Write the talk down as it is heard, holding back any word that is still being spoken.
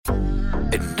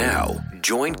And now,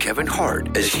 join Kevin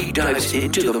Hart as he dives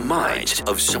into the minds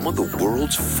of some of the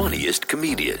world's funniest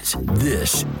comedians.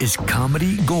 This is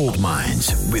Comedy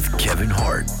Goldmines with Kevin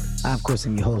Hart. I, of course,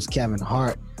 am your host, Kevin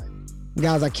Hart.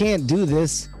 Guys, I can't do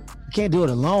this. I can't do it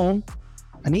alone.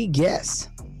 I need guests.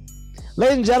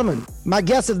 Ladies and gentlemen, my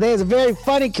guest today is a very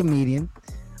funny comedian.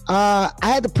 I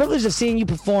had the privilege of seeing you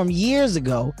perform years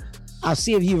ago. I'll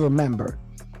see if you remember.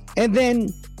 And then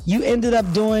you ended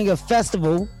up doing a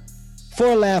festival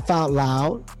for Laugh Out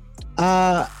Loud.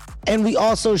 And we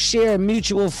also share a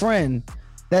mutual friend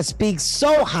that speaks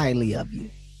so highly of you.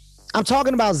 I'm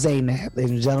talking about Zainab,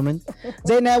 ladies and gentlemen.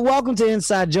 Zainab, welcome to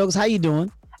Inside Jokes. How you doing?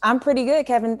 I'm pretty good,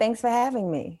 Kevin. Thanks for having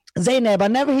me. Zainab, I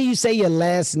never hear you say your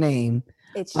last name.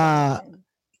 It's Johnson.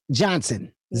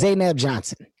 Johnson. Yeah. Zainab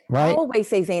Johnson, right? I always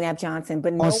say Zainab Johnson,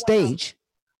 but no on stage.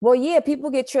 Well, yeah, people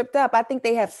get tripped up. I think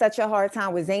they have such a hard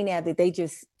time with Zainab that they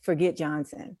just forget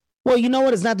Johnson. Well, you know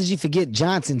what? It's not that you forget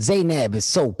Johnson. Zainab is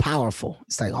so powerful.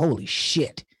 It's like, holy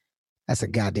shit. That's a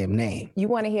goddamn name. You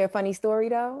want to hear a funny story,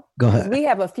 though? Go ahead. We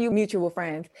have a few mutual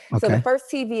friends. Okay. So the first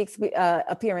TV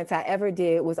appearance I ever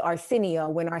did was Arsenio,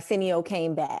 when Arsenio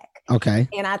came back. Okay.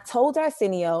 And I told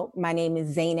Arsenio, my name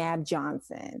is Zainab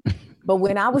Johnson. But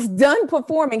when I was done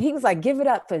performing, he was like, give it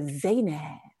up for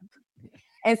Zainab.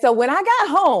 And so when I got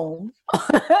home,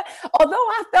 although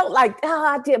I felt like,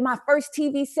 I did my first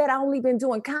TV set, I only been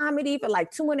doing comedy for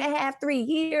like 2.5, 3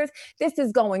 years. This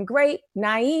is going great.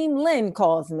 Naeem Lynn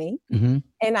calls me and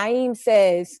Naeem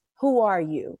says, who are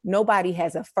you? Nobody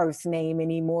has a first name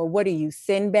anymore. What are you,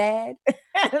 Sinbad?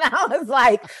 And I was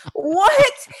like,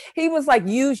 what? He was like,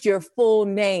 use your full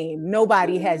name.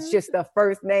 Nobody has just a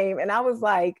first name. And I was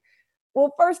like,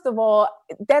 well, first of all,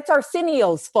 that's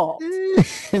Arsenio's fault.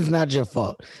 It's not your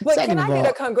fault. But Second can I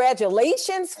get a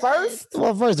congratulations first?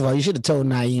 Well, first of all, you should have told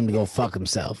Naeem to go fuck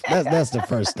himself. That's the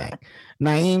first thing.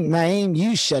 Naeem,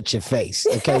 you shut your face.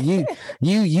 Okay,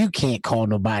 you can't call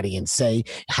nobody and say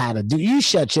how to do. You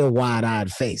shut your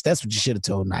wide-eyed face. That's what you should have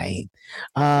told Naeem.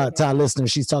 To our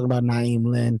listeners, she's talking about Naeem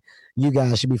Lynn. You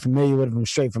guys should be familiar with him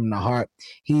straight from the heart.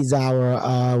 He's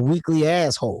our weekly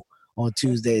asshole on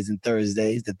Tuesdays and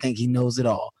Thursdays that think he knows it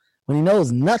all when he knows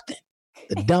nothing.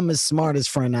 The dumbest, smartest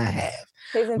friend I have.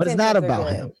 But it's not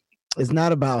about him. It's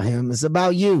not about him. It's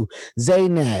about you,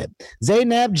 Zainab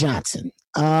Johnson.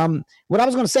 What I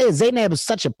was going to say is Zainab is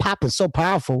such a pop and so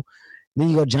powerful. Then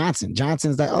you go Johnson.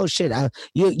 Johnson's like, oh shit,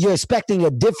 you're expecting a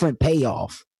different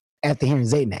payoff after hearing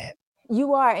Zainab.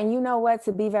 You are. And you know what?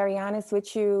 To be very honest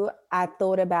with you, I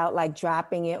thought about like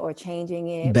dropping it or changing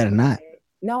it. You better not.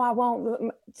 No, I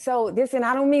won't. So and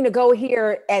I don't mean to go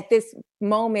here at this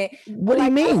moment. What do you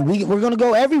mean? We're going to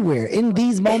go everywhere in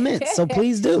these moments. So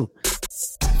please do.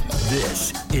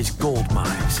 This is Gold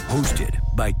Mines, hosted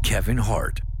by Kevin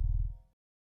Hart.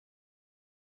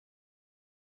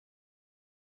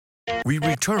 We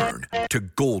return to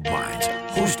Gold Mines,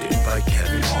 hosted by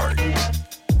Kevin Hart.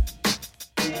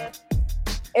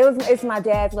 It's my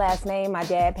dad's last name. My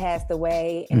dad passed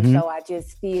away. And so I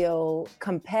just feel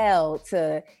compelled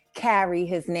to carry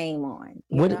his name on.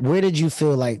 Where did you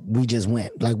feel like we just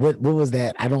went? Like, what was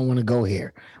that? I don't want to go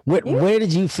here. Where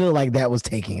did you feel like that was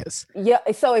taking us? Yeah.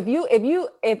 So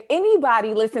if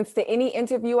anybody listens to any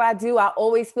interview I do, I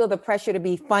always feel the pressure to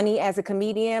be funny as a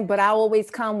comedian, but I always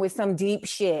come with some deep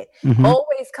shit.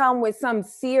 Always come with some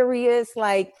serious,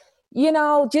 like,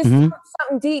 just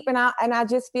something deep. And I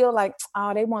just feel like,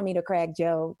 oh, they want me to crack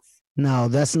jokes. No,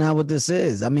 that's not what this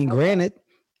is. I mean, granted,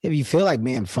 if you feel like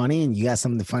being funny and you got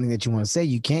something funny that you want to say,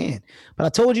 you can. But I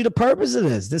told you the purpose of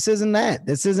this. This isn't that.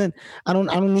 This isn't, I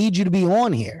don't need you to be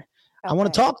on here. Okay. I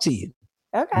want to talk to you.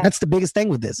 Okay. That's the biggest thing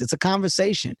with this. It's a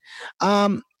conversation.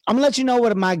 I'm going to let you know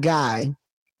what my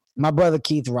brother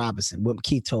Keith Robinson, what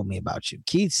Keith told me about you.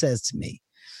 Keith says to me,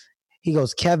 he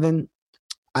goes, Kevin,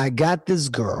 I got this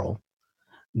girl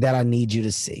that I need you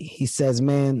to see. He says,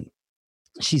 man,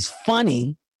 she's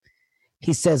funny.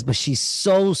 He says, but she's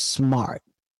so smart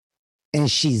and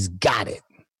she's got it.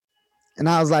 And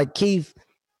I was like, Keith,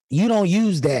 you don't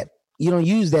use that. You don't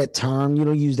use that term. You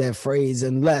don't use that phrase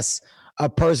unless a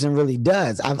person really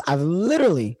does. I've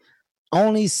literally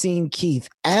only seen Keith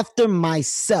after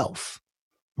myself,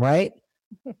 right?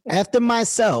 After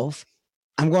myself,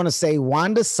 I'm going to say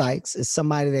Wanda Sykes is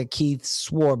somebody that Keith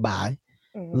swore by,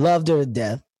 loved her to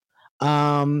death,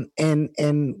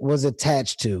 and was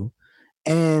attached to.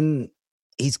 And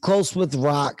he's close with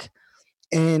Rock.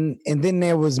 And then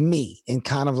there was me, and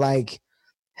kind of like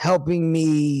helping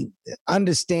me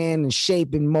understand and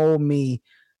shape and mold me.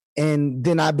 And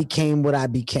then I became what I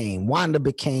became. Wanda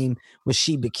became what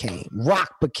she became.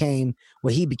 Rock became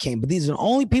what he became. But these are the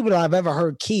only people that I've ever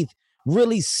heard Keith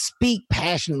really speak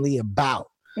passionately about.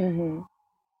 Mm-hmm.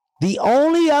 The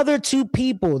only other two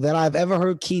people that I've ever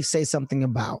heard Keith say something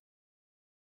about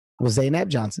was Zainab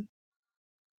Johnson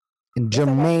and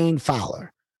Jermaine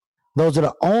Fowler. Those are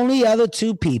the only other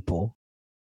two people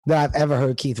that I've ever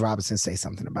heard Keith Robinson say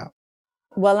something about.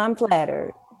 Well, I'm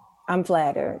flattered.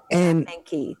 And thank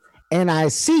Keith. And I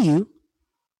see you,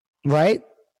 right?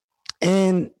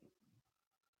 And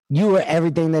you were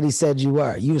everything that he said you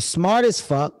were. You were smart as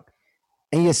fuck,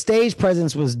 and your stage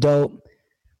presence was dope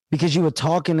because you were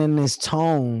talking in this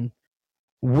tone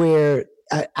where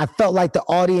I felt like the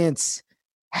audience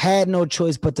had no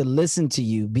choice but to listen to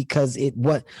you because it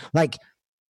was like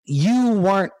you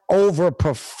weren't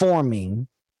overperforming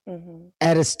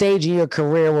at a stage in your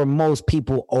career where most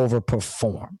people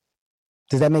overperform.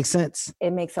 Does that make sense?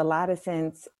 It makes a lot of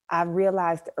sense. I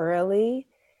realized early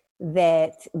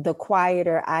that the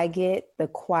quieter I get, the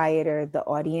quieter the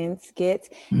audience gets.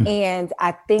 And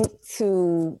I think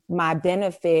to my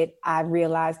benefit, I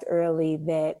realized early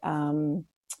that,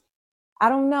 I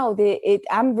don't know, that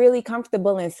I'm really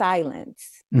comfortable in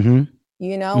silence.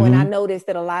 You know, and I noticed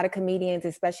that a lot of comedians,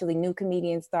 especially new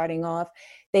comedians starting off,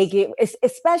 they get,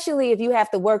 especially if you have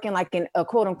to work in like a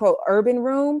quote unquote urban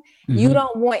room, you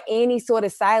don't want any sort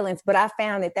of silence. But I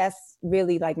found that that's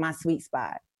really like my sweet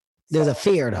spot. There's a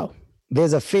fear though.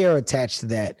 There's a fear attached to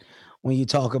that when you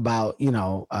talk about, you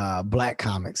know, black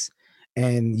comics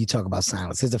and you talk about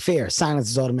silence. There's a fear. Silence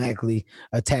is automatically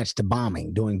attached to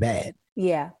bombing, doing bad.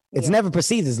 Yeah. It's never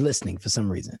perceived as listening for some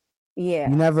reason. Yeah.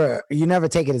 You never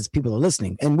take it as people are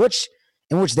listening, in which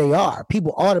they are.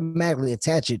 People automatically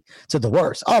attach it to the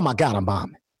worst. Oh my God, I'm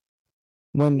bombing.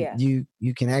 When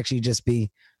you can actually just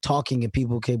be talking and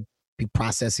people could be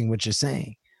processing what you're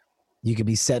saying. You could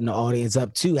be setting the audience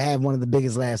up to have one of the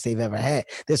biggest laughs they've ever had.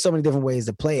 There's so many different ways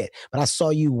to play it. But I saw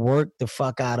you work the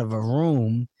fuck out of a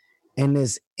room in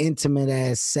this intimate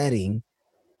ass setting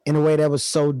in a way that was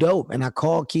so dope. And I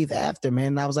called Keith after, man,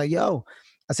 and I was like, yo,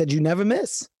 I said, you never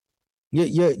miss.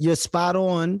 You're spot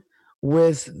on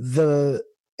with the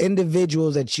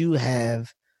individuals that you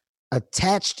have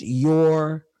attached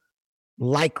your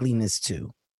likeliness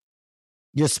to.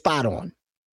 You're spot on.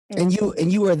 And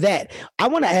you are that. I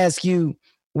want to ask you,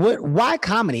 why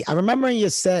comedy? I remember in your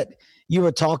set you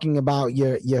were talking about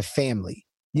your family.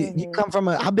 You come from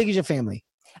how big is your family?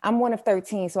 I'm one of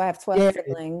 13, so I have 12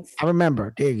 siblings. I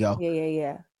remember. There you go.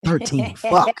 Yeah. 13.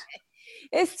 Fuck.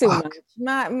 It's too much.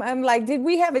 I'm like, did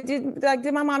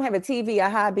my mom have a TV, a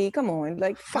hobby? Come on,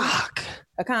 like, fuck,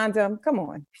 a condom. Come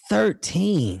on.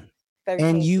 13.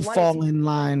 And you fall in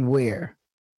line where?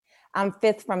 I'm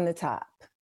 5th from the top.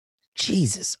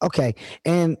 Jesus. Okay.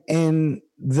 And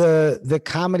the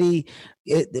comedy,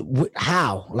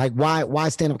 how? Like, why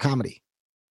stand-up comedy?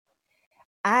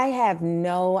 I have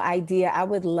no idea. I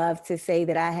would love to say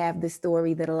that I have the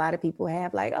story that a lot of people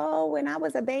have. Like, oh, when I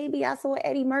was a baby, I saw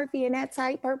Eddie Murphy in that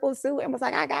tight purple suit and was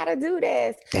like, I got to do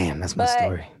this. Damn, that's my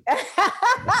story.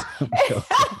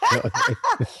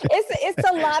 It's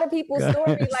a lot of people's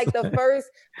story. Like the first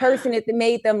person that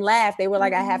made them laugh, they were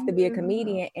like, I have to be a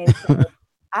comedian. And so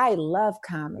I love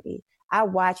comedy. I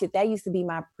watch it. That used to be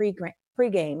my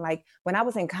pregame. Like when I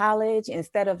was in college,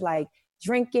 instead of like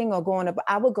drinking or going up,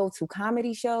 I would go to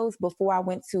comedy shows before I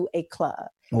went to a club.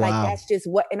 Wow. Like that's just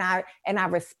what, and I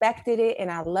respected it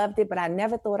and I loved it, but I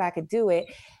never thought I could do it.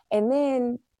 And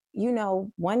then, you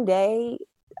know, one day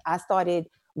I started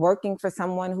working for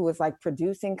someone who was like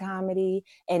producing comedy,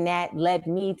 and that led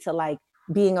me to like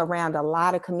being around a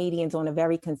lot of comedians on a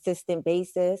very consistent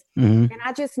basis. And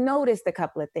I just noticed a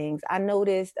couple of things. I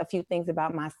noticed a few things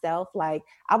about myself. Like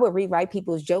I would rewrite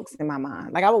people's jokes in my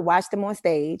mind. Like I would watch them on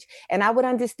stage and I would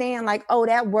understand like, oh,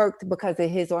 that worked because of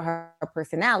his or her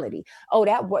personality. Oh,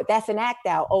 that's an act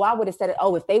out. Oh, I would have said it.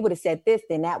 Oh, if they would have said this,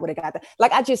 then that would have got that.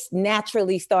 Like I just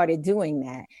naturally started doing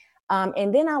that.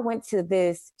 And then I went to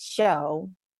this show.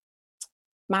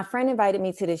 My friend invited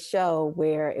me to this show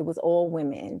where it was all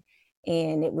women.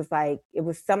 And it was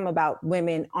something about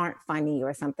women aren't funny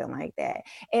or something like that.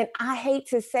 And I hate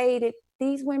to say that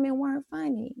these women weren't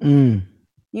funny,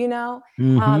 you know?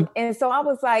 And so I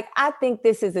was like, I think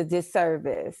this is a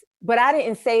disservice, but I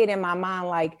didn't say it in my mind,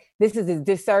 like this is a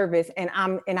disservice and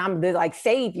I'm the like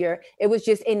savior. It was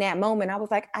just in that moment. I was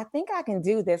like, I think I can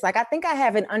do this. Like, I think I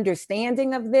have an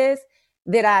understanding of this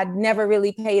that I never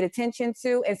really paid attention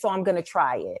to. And so I'm going to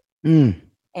try it.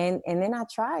 And then I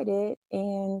tried it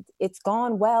and it's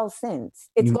gone well since.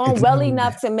 It's gone well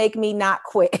enough to make me not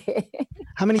quit.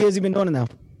 How many years have you been doing it now?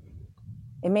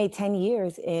 It made 10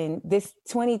 years and this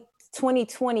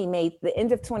 2020 the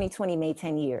end of 2020 made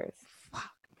 10 years.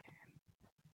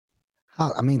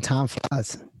 Wow. I mean, time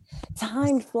flies.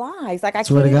 time flies. Like I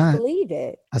Swear can't to even God. believe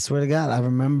it. I swear to God, I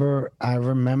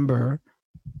remember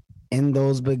in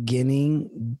those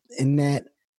beginning, in that,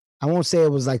 I won't say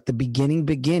it was like the beginning,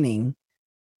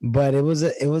 but it was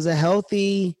a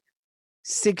healthy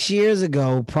 6 years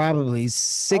ago, probably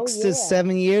six to Yeah.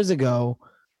 7 years ago.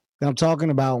 That I'm talking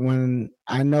about when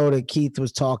I know that Keith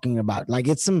was talking about, like,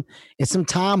 it's some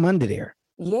time under there.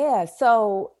 Yeah.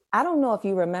 So I don't know if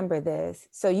you remember this.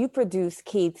 So you produced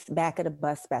Keith's Back of the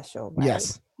Bus special, right?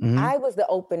 Yes. Mhm. I was the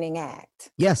opening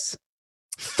act. Yes.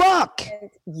 Fuck. And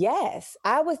yes,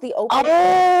 I was the opening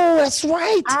Oh, that's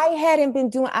right. I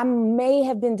may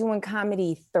have been doing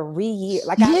comedy 3 years.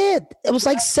 It was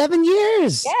like 7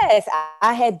 years. Yes,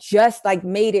 I had just like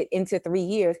made it into 3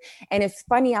 years. And it's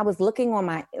funny, I was looking on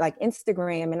my like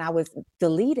Instagram and I was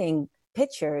deleting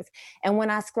pictures. And when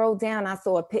I scrolled down, I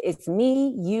saw it's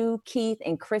me, you, Keith,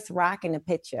 and Chris Rock in the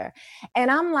picture. And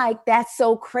I'm like, that's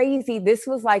so crazy. This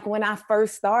was like when I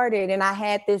first started and I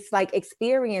had this like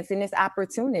experience and this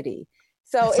opportunity.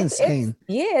 So That's insane.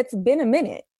 It's been a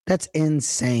minute. That's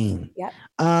insane.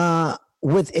 Yep.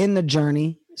 Within the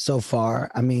journey so far,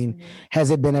 I mean,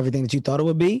 has it been everything that you thought it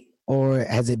would be, or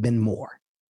has it been more?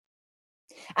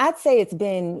 I'd say it's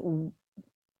been,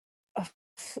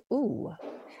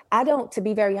 to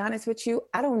be very honest with you,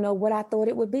 I don't know what I thought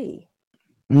it would be.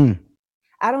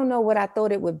 I don't know what I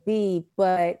thought it would be,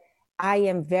 but I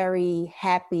am very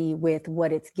happy with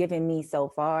what it's given me so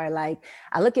far. Like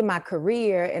I look at my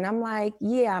career and I'm like,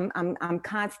 yeah, I'm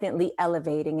constantly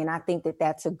elevating. And I think that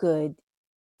that's a good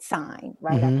sign,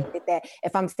 right? I think that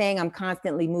if I'm saying I'm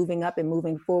constantly moving up and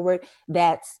moving forward,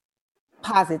 that's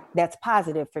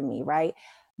positive for me, right?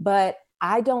 But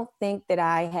I don't think that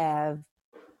I have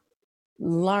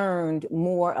learned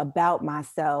more about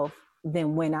myself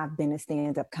than when I've been a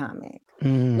stand-up comic.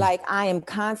 Like I am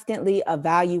constantly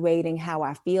evaluating how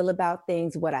I feel about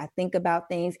things, what I think about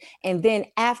things. And then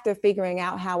after figuring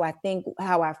out how I think,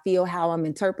 how I feel, how I'm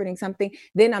interpreting something,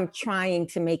 then I'm trying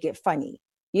to make it funny.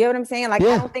 You know what I'm saying? Like,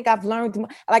 I don't think I've learned,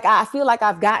 like, I feel like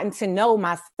I've gotten to know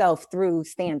myself through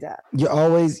stand-up. You're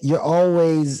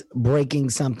always breaking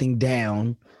something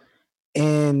down.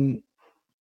 And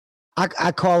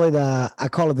I call it the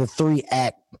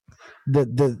 3-act,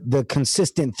 the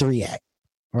consistent 3-act,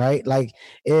 right? Like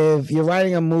if you're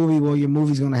writing a movie, well, your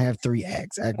movie's going to have 3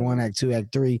 acts, act 1, act 2,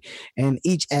 act 3, and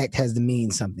each act has to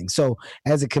mean something. So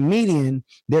as a comedian,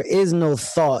 there is no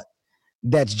thought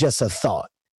that's just a thought.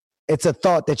 It's a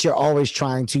thought that you're always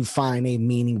trying to find a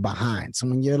meaning behind. So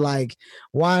when you're like,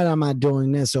 why am I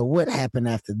doing this? Or what happened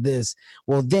after this?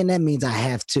 Well, then that means I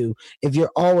have to. If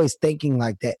you're always thinking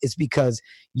like that, it's because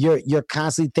you're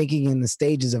constantly thinking in the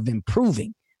stages of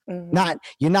improving.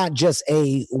 You're not just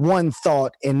a one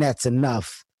thought and that's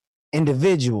enough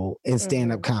individual in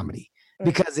stand-up comedy.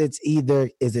 Because it's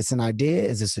either, is this an idea?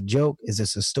 Is this a joke? Is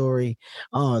this a story?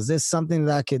 Oh, is this something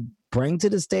that I could bring to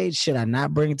the stage? Should I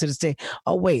not bring it to the stage?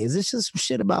 Oh, wait, is this just some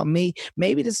shit about me?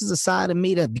 Maybe this is a side of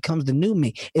me that becomes the new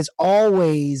me. It's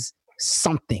always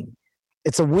something.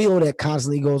 It's a wheel that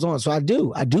constantly goes on. So I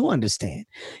do understand.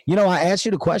 You know, I asked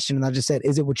you the question and I just said,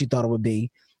 is it what you thought it would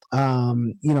be?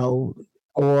 You know,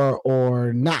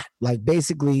 or not. Like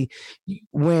basically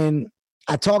when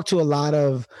I talk to a lot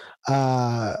of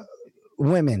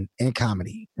women in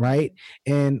comedy, right?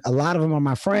 And a lot of them are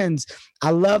my friends. I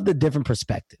love the different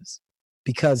perspectives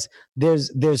because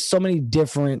there's so many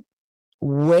different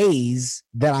ways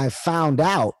that I found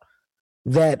out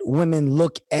that women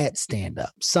look at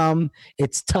stand-up. Some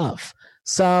it's tough.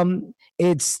 Some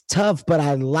it's tough, but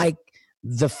I like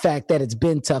the fact that it's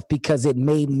been tough because it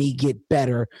made me get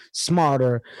better,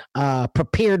 smarter,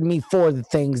 prepared me for the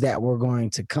things that were going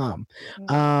to come.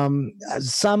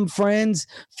 Some friends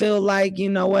feel like, you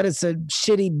know what, it's a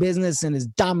shitty business and it's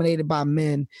dominated by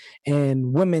men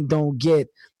and women don't get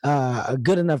a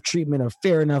good enough treatment or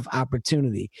fair enough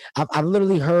opportunity. I've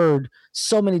literally heard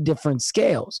so many different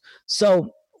scales.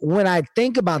 So when I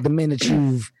think about the men that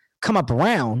you've come up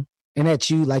around and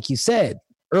that you, like you said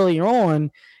earlier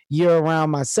on, you're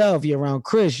around myself, you're around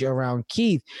Chris, you're around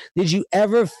Keith. Did you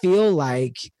ever feel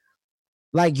like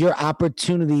your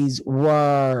opportunities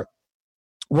were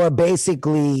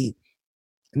basically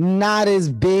not as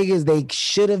big as they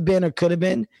should have been or could have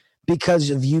been because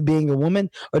of you being a woman?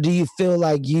 Or do you feel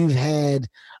like you've had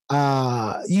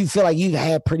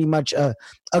pretty much a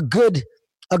good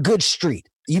street?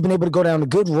 You've been able to go down a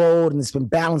good road and it's been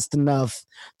balanced enough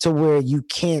to where you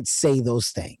can't say those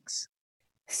things?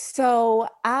 So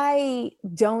I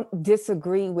don't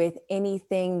disagree with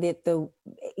anything that the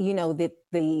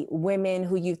women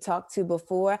who you've talked to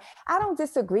before, I don't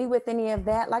disagree with any of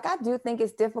that. Like, I do think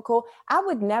it's difficult. I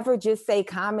would never just say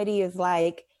comedy is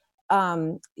like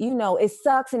it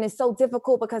sucks and it's so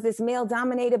difficult because it's male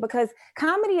dominated, because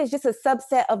comedy is just a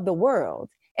subset of the world.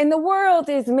 And the world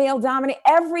is male dominated.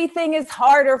 Everything is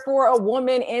harder for a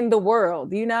woman in the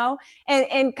world,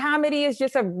 and comedy is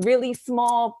just a really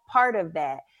small part of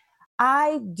that.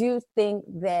 I do think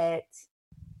that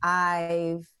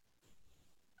I've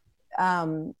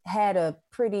had a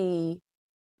pretty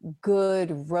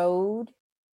good road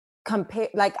compared.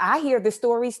 Like, I hear the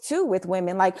stories too with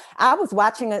women. Like, I was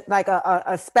watching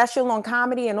a special on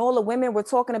comedy, and all the women were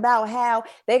talking about how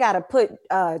they got to put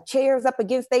chairs up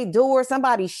against their door.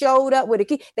 Somebody showed up with a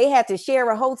key. They had to share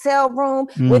a hotel room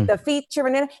with the feature,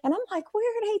 and I'm like,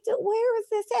 where is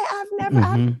this at? I've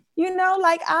never,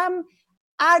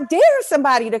 I dare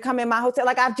somebody to come in my hotel.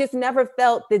 Like, I've just never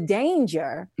felt the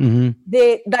danger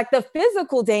that, like, the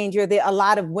physical danger that a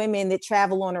lot of women that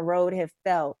travel on the road have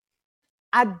felt.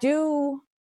 I do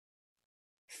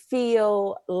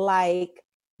feel like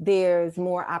there's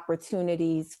more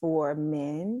opportunities for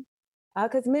men,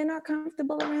 because men are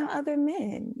comfortable around other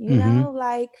men,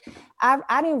 like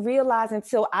I didn't realize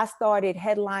until I started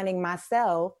headlining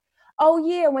myself. Oh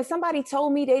yeah, when somebody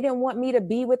told me they didn't want me to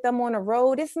be with them on the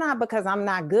road, it's not because I'm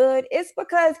not good. It's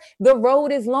because the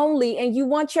road is lonely and you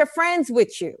want your friends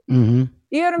with you.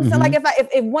 You know what I'm saying? Like,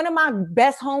 if one of my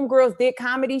best homegirls did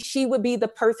comedy, she would be the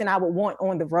person I would want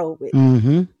on the road with.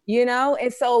 And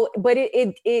so, but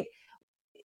it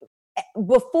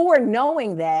before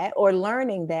knowing that or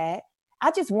learning that, I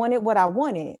just wanted what I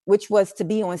wanted, which was to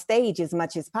be on stage as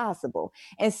much as possible.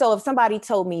 And so if somebody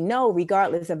told me no,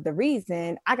 regardless of the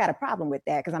reason, I got a problem with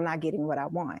that, because I'm not getting what I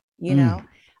want,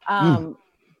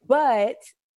 But,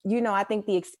 I think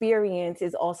the experience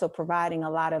is also providing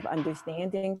a lot of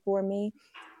understanding for me.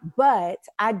 But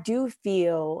I do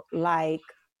feel like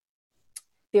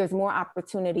there's more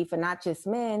opportunity for not just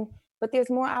men, but there's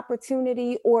more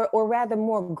opportunity or rather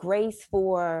more grace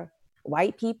for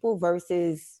white people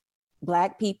versus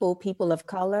Black people, people of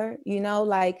color,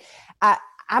 like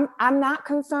I'm not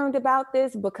concerned about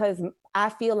this, because I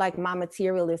feel like my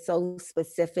material is so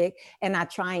specific and I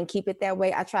try and keep it that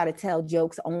way. I try to tell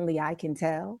jokes only I can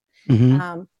tell.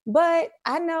 But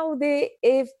I know that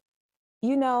if,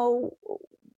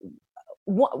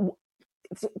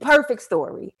 perfect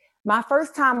story. My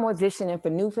first time auditioning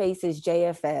for New Faces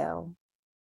JFL,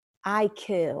 I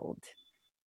killed.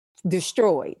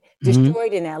 Destroyed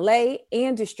in LA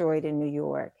and destroyed in New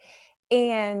York.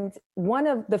 And one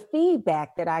of the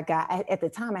feedback that I got at the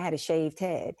time, I had a shaved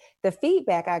head. The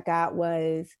feedback I got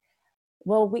was,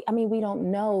 well, we don't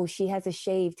know. She has a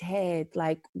shaved head.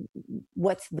 Like,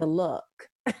 what's the look?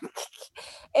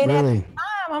 And at the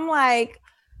time, I'm like,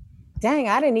 dang,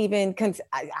 I didn't even,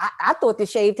 I thought the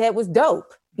shaved head was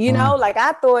dope. Like,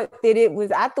 I thought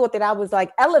that I was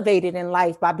like elevated in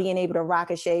life by being able to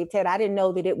rock a shaved head. I didn't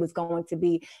know that it was going to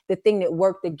be the thing that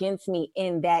worked against me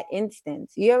in that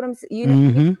instance. You know what I'm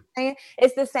saying?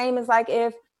 It's the same as like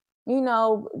if,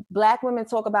 Black women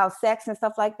talk about sex and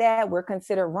stuff like that, we're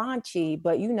considered raunchy,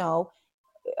 but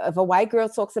if a white girl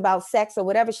talks about sex or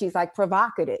whatever, she's like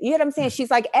provocative. You know what I'm saying?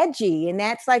 She's like edgy. And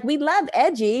that's like, we love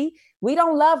edgy. We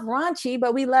don't love raunchy,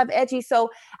 but we love edgy. So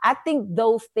I think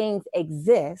those things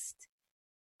exist.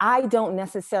 I don't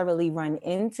necessarily run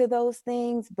into those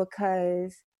things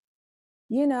because,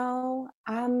 I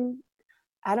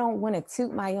don't want to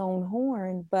toot my own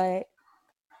horn, but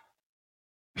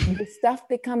the stuff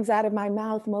that comes out of my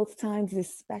mouth most times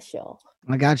is special.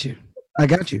 I got you.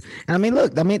 And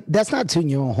look, that's not tooting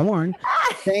your own horn.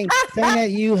 saying that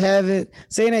you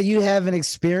haven't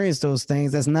experienced those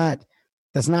things. That's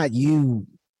not you.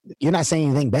 You're not saying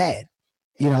anything bad.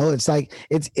 It's like,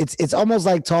 it's almost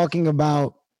like talking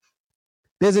about,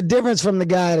 there's a difference from the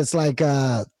guy that's like,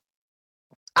 I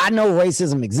know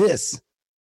racism exists.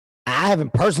 I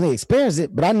haven't personally experienced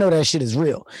it, but I know that shit is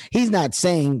real. He's not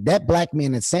saying that black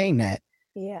man that's saying that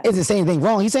isn't saying anything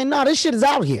wrong. He's saying, no, this shit is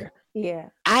out here. Yeah.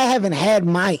 I haven't had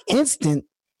my instant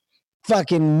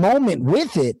fucking moment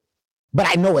with it, but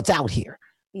I know it's out here.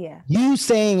 Yeah. You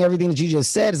saying everything that you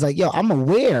just said is like, yo, I'm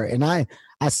aware, and I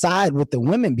side with the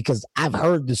women because I've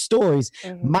heard the stories.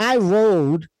 My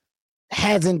road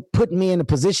hasn't put me in a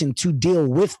position to deal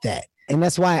with that. And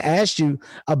that's why I asked you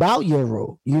about your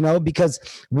road, because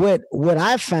what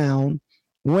I found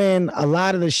when a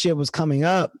lot of the shit was coming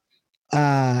up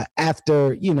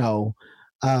after,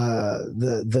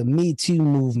 the Me Too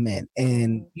movement,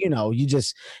 and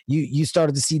you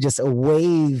started to see just a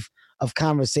wave of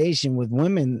conversation with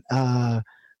women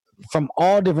from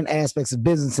all different aspects of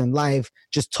business and life,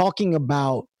 just talking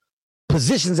about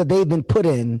positions that they've been put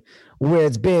in where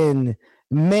it's been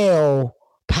male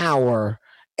power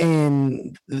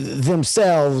in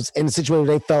themselves in a situation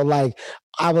where they felt like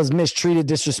I was mistreated,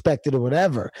 disrespected, or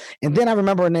whatever. And then I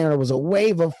remember there was a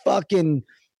wave of fucking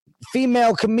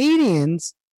female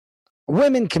comedians,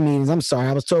 women comedians. I'm sorry,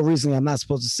 I was told recently I'm not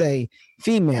supposed to say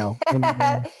female.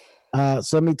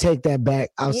 So let me take that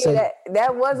back. I'll say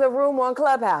that was a room on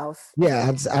Clubhouse.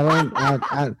 Yeah,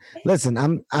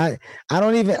 listen. I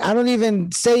don't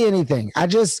even say anything.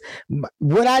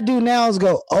 What I do now is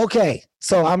go, okay.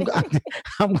 So I'm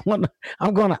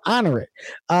gonna honor it.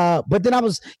 But then I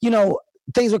was,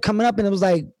 things were coming up, and it was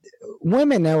like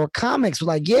women that were comics were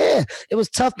like, yeah, it was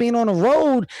tough being on the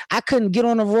road. I couldn't get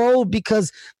on the road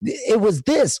because it was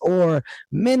this, or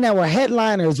men that were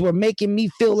headliners were making me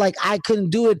feel like I couldn't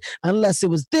do it unless it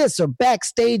was this, or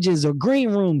backstages or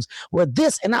green rooms or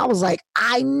this. And I was like,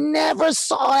 I never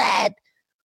saw that.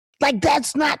 Like,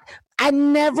 I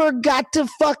never got to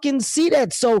fucking see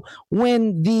that. So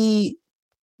when the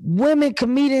women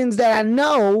comedians that I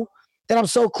know that I'm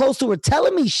so close to were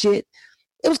telling me shit,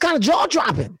 it was kind of jaw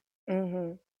dropping.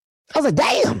 Mm-hmm. I was like,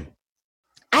 damn,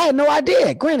 I had no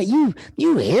idea. Granted, you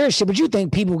hear shit, but you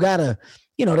think people gotta,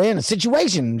 they're in a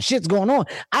situation, shit's going on.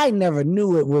 I never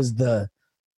knew it was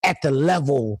at the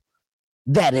level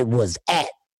that it was at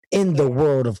in the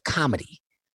world of comedy.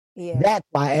 Yeah. That's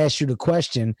why I asked you the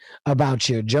question about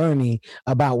your journey,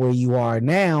 about where you are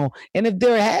now, and if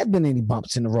there had been any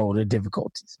bumps in the road or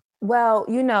difficulties. Well,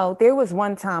 there was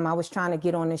one time I was trying to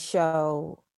get on the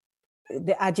show.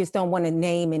 I just don't want to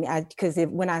name, and because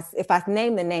if I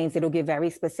name the names, it'll get very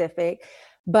specific.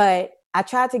 But I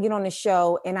tried to get on the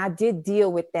show, and I did deal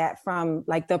with that from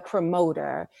like the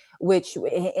promoter,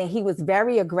 and he was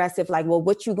very aggressive. Like, well,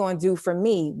 what you gonna do for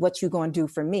me? What you gonna do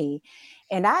for me?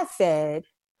 And I said,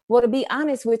 well, to be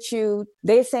honest with you,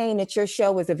 they're saying that your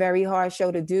show is a very hard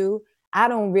show to do. I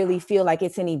don't really feel like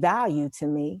it's any value to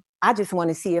me. I just want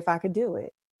to see if I could do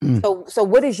it. So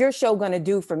what is your show going to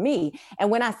do for me?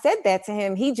 And when I said that to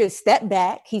him, he just stepped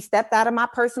back. He stepped out of my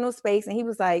personal space, and he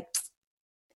was like,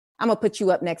 I'm going to put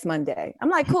you up next Monday. I'm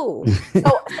like, cool.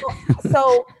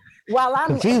 So while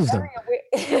I'm confused him.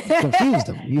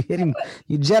 You hit him.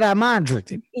 You Jedi mind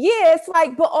tricked him. Yeah, it's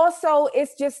like, but also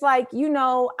it's just like,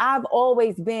 I've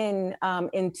always been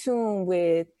in tune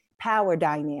with power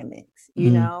dynamics,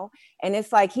 and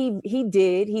it's like he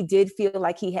did feel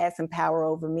like he had some power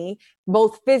over me,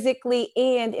 both physically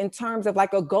and in terms of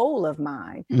like a goal of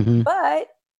mine. Mm-hmm. But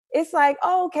it's like,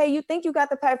 oh, okay, you think you got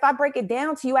the power. If I break it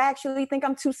down to you, I actually think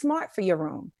I'm too smart for your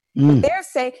room. But they're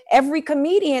saying, every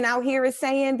comedian out here is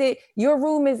saying that your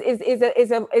room is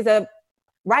a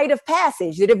rite of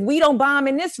passage, that if we don't bomb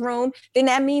in this room, then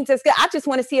that means it's good. I just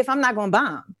want to see if I'm not going to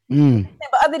bomb.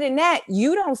 But other than that,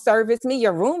 you don't service me.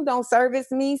 Your room don't service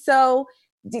me. So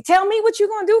tell me what you're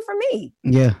going to do for me.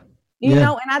 Yeah. You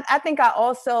know, and I think I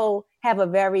also have a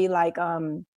very like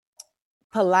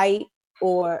polite,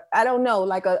 or I don't know,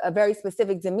 like a very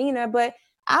specific demeanor, but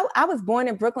I was born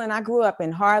in Brooklyn. I grew up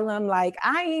in Harlem. Like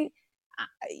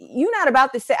you're not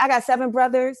about to say, I got 7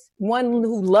 brothers, one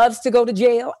who loves to go to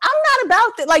jail. I'm not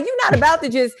about to, like, you're not about to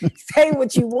just say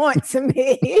what you want to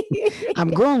me.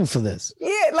 I'm groomed for this.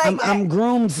 Yeah, like I'm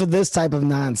groomed for this type of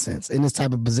nonsense in this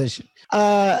type of position.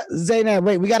 Zainab,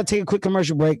 wait, we got to take a quick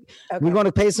commercial break. Okay. We're going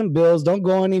to pay some bills. Don't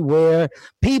go anywhere.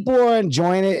 People are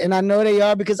enjoying it, and I know they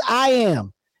are because I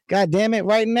am. God damn it,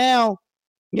 right now,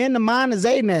 you're in the mind of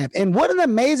Zainab. And what an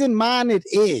amazing mind it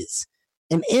is.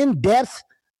 An in-depth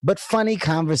but funny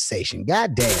conversation.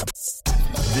 God damn.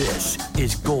 This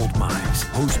is Gold Mines,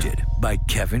 hosted by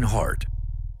Kevin Hart.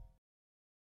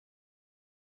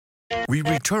 We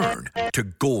return to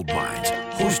Gold Mines,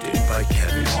 hosted by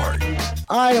Kevin Hart.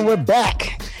 All right, and we're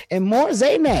back. And more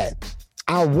Zainab,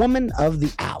 our woman of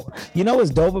the hour. You know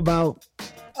what's dope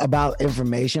about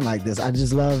information like this? I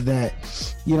just love that,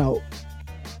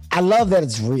 I love that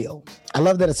it's real. I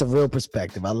love that it's a real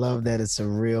perspective. I love that it's a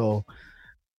real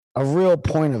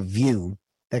point of view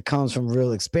that comes from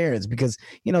real experience, because,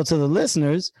 to the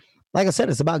listeners, like I said,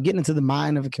 it's about getting into the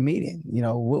mind of a comedian,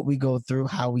 what we go through,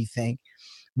 how we think,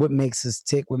 what makes us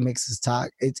tick, what makes us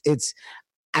talk.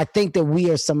 I think that we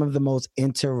are some of the most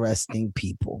interesting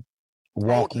people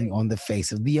walking on the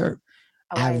face of the earth.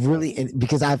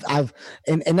 Because I've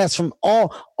that's from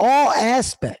all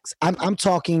aspects. I'm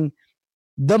talking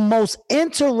the most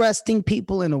interesting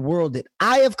people in the world that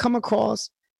I have come across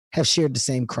have shared the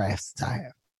same crafts that I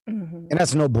have. Mm-hmm. And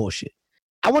that's no bullshit.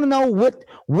 I want to know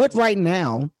what right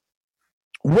now,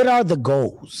 what are the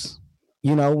goals?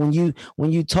 When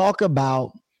you talk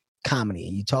about comedy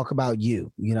and you talk about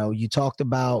you talked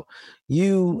about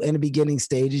you in the beginning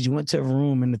stages, you went to a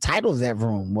room and the title of that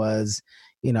room was,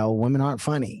 Women Aren't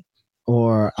Funny,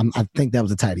 or I think that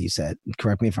was the title you said.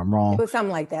 Correct me if I'm wrong. It was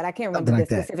something like that. I can't remember the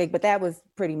specific, but that was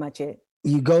pretty much it.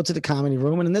 You go to the comedy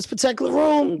room, and in this particular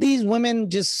room, these women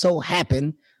just so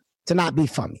happen to not be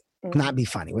funny. Not be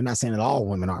funny. We're not saying that all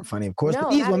women aren't funny, of course, but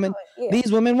these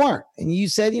women weren't. And you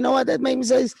said, you know what? That made me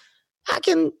say, I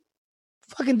can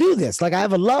fucking do this. Like, I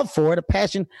have a love for it, a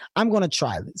passion. I'm going to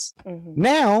try this.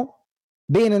 Now,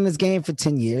 being in this game for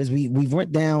 10 years, we've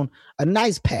went down a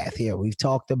nice path here. We've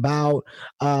talked about,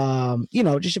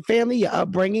 just your family, your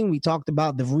upbringing. We talked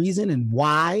about the reason and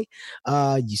why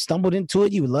you stumbled into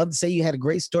it. You would love to say you had a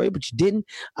great story, but you didn't.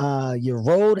 Your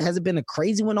road hasn't been a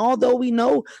crazy one, although we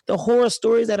know the horror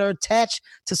stories that are attached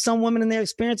to some women and their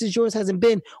experiences. Yours hasn't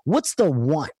been. What's the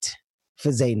want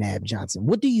for Zainab Johnson?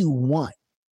 What do you want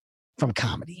from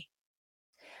comedy?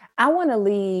 I want to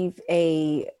leave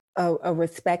a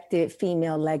respected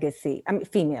female legacy. I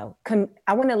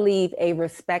want to leave a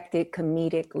respected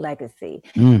comedic legacy.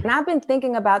 And I've been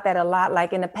thinking about that a lot.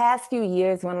 Like in the past few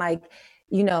years when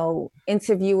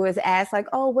interviewers ask like,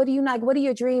 oh, what do you like? What are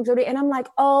your dreams? And I'm like,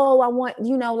 oh, I want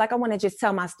to just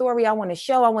tell my story. I want to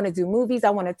show, I want to do movies.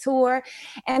 I want to tour.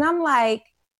 And I'm like,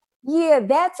 yeah,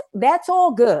 that's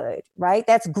all good, right?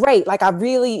 That's great. Like I'm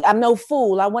no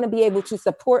fool. I want to be able to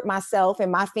support myself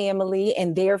and my family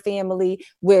and their family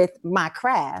with my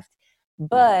craft.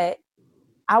 But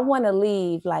I want to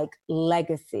leave like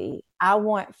legacy. I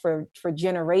want for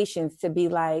generations to be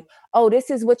like, oh,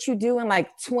 this is what you do in like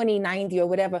 2090 or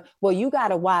whatever. Well, you got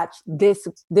to watch this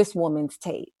woman's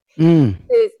tape. That's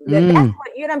what, you know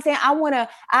what I'm saying?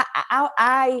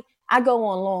 I go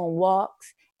on long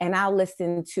walks. And I'll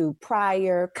listen to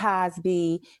Pryor,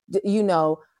 Cosby,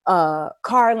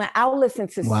 Carlin. I'll listen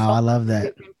to I love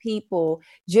that. Different people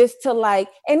just to like,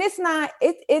 and it's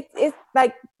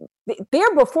like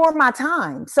they're before my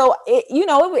time. So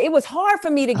it was hard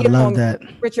for me to get on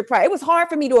Richard Pryor. It was hard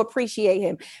for me to appreciate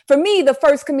him. For me, the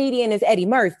first comedian is Eddie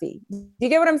Murphy. You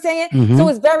get what I'm saying? So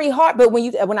it's very hard. But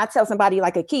when I tell somebody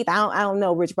like a Keith, I don't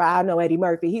know Richard Pryor, I know Eddie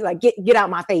Murphy. He like get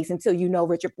out my face until you know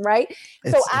Richard, right?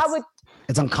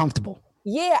 It's uncomfortable.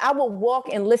 Yeah, I would walk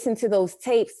and listen to those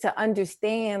tapes to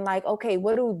understand, like, okay,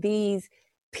 what are these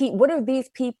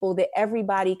people that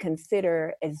everybody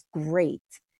consider as great?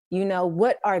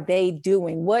 What are they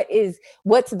doing?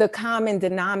 What's the common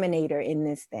denominator in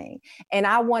this thing? And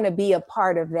I want to be a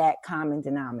part of that common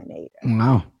denominator.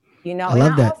 Wow. I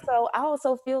love that. I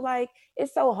also feel like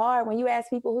it's so hard when you ask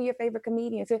people who your favorite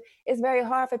comedians. It's very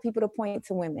hard for people to point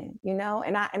to women,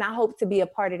 and I hope to be a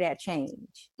part of that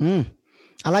change.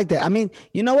 I like that. I mean,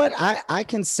 you know what? I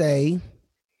can say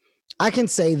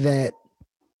that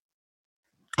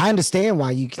I understand why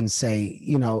you can say,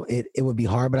 it would be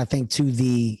hard, but I think to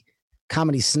the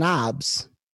comedy snobs,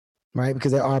 right?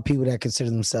 Because there are people that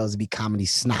consider themselves to be comedy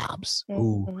snobs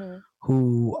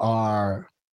who are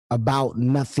about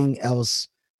nothing else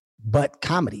but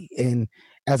comedy. And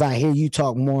as I hear you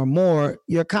talk more and more,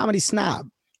 you're a comedy snob.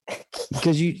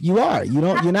 Because you are.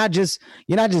 You're not just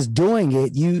doing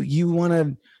it. You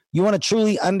want to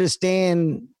truly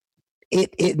understand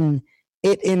it in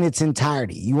its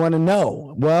entirety. You want to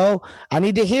know, well, I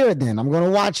need to hear it then. I'm going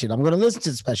to watch it. I'm going to listen to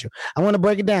the special. I want to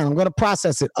break it down. I'm going to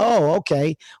process it. Oh,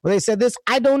 okay. Well, they said this.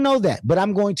 I don't know that, but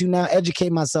I'm going to now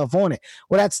educate myself on it.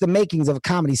 Well, that's the makings of a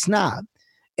comedy snob.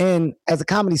 And as a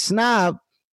comedy snob,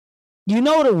 the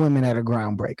women that are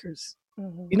groundbreakers.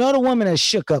 The women that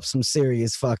shook up some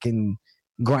serious fucking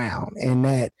ground and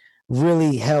that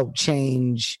really helped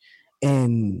change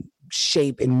and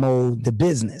shape and mold the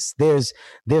business. There's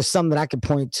some that I could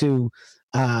point to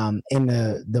in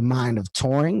the mind of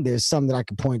touring. There's some that I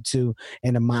can point to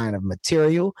in the mind of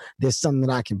material. There's some that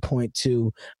I can point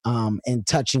to in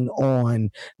touching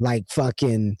on like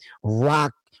fucking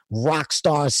rock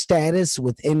star status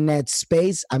within that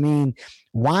space. I mean,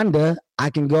 Wanda, I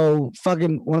can go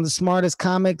fucking one of the smartest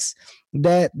comics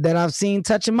that I've seen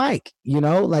touch a mic,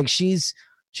 like she's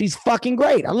fucking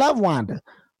great. I love Wanda.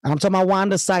 I'm talking about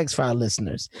Wanda Sykes for our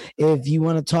listeners. If you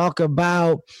want to talk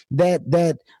about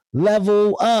that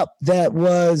level up, that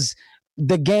was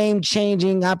the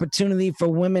game-changing opportunity for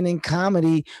women in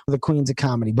comedy, the queens of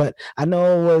comedy. But I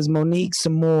know it was Monique,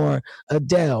 Samore,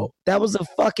 Adele. That was a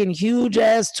fucking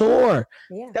huge-ass tour.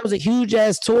 Yeah. That was a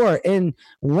huge-ass tour. And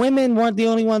women weren't the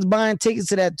only ones buying tickets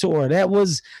to that tour. That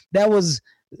was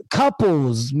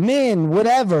couples, men,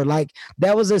 whatever. Like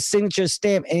that was a signature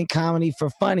stamp in comedy for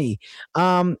funny.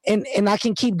 And I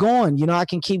can keep going. You know, I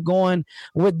can keep going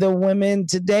with the women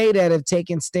today that have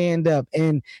taken stand up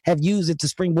and have used it to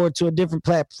springboard to a different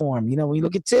platform. You know, when you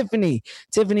look at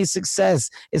Tiffany's success,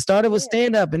 it started with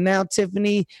stand up, and now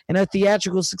Tiffany and her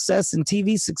theatrical success and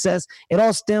TV success, it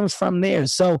all stems from there.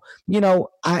 So, you know,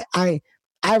 I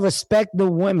respect the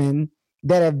women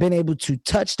that have been able to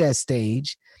touch that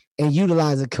stage and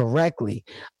utilize it correctly.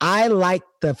 I like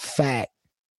the fact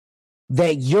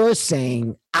that you're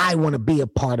saying, I want to be a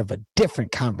part of a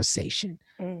different conversation.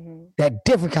 Mm-hmm. That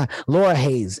different Laura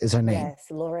Hayes is her name. Yes,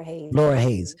 Laura Hayes. Laura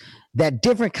Hayes. That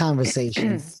different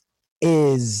conversation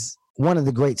is one of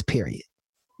the greats, period.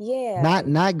 Yeah.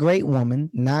 Not great woman,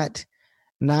 not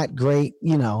great,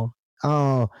 you know,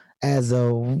 as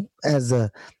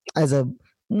a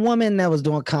woman that was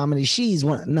doing comedy.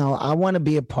 I want to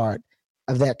be a part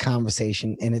of that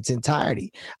conversation in its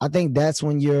entirety. I think that's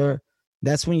when you're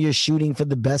shooting for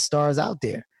the best stars out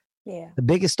there. Yeah. The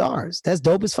biggest stars. That's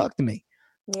dope as fuck to me.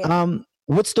 Yeah.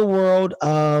 What's the world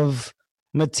of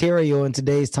material in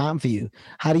today's time for you?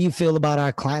 How do you feel about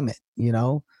our climate, you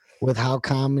know, with how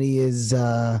comedy is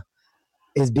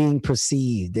being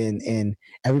perceived, and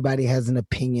everybody has an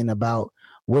opinion about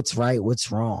what's right,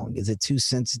 what's wrong? Is it too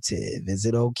sensitive? Is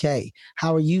it okay?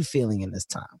 How are you feeling in this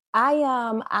time?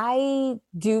 I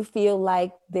do feel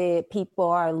like that people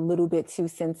are a little bit too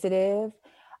sensitive.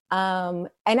 And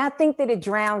I think that it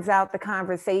drowns out the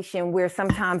conversation where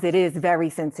sometimes it is very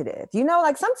sensitive. You know,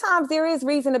 like sometimes there is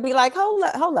reason to be like, hold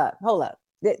up.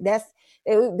 That's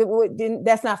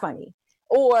not funny.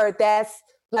 Or that's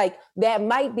like, that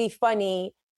might be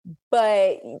funny,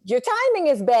 but your timing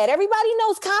is bad. Everybody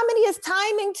knows comedy is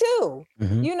timing too.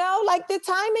 Mm-hmm. You know, like the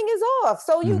timing is off.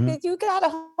 So you gotta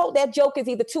hope that joke is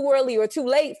either too early or too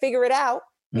late. Figure it out,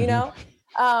 you know?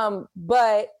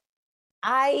 But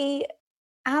I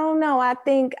don't know. I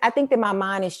think that my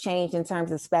mind has changed in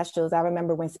terms of specials. I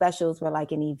remember when specials were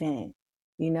like an event,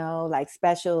 you know, like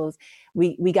specials,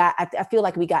 I feel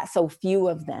like we got so few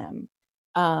of them.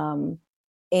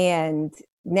 And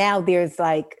now there's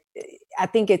like, I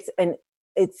think it's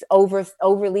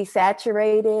overly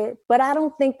saturated, but I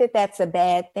don't think that that's a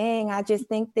bad thing. I just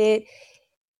think that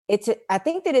I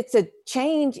think that it's a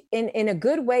change in a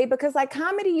good way, because like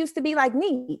comedy used to be like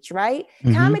niche, right?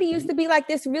 Mm-hmm. Comedy used to be like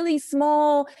this really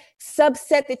small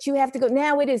subset that you have to go.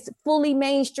 Now it is fully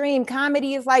mainstream.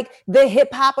 Comedy is like the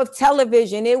hip hop of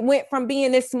television. It went from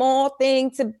being this small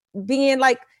thing to being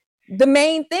like the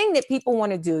main thing that people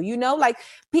want to do, you know, like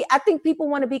I think people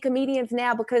want to be comedians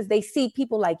now because they see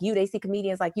people like you, they see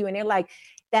comedians like you, and they're like,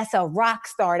 that's a rock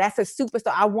star, that's a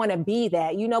superstar, I want to be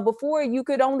that. You know, before you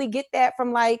could only get that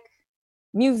from like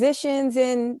musicians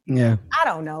and I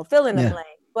don't know, fill in the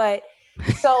blank. But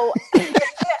so I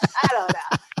don't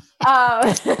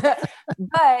know.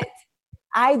 But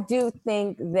I do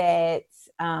think that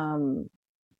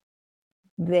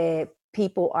that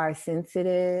people are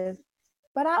sensitive,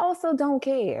 but I also don't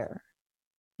care.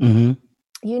 Mm-hmm.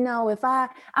 You know,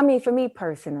 for me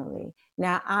personally,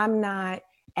 now I'm not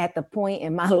at the point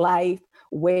in my life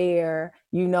where,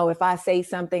 you know, if I say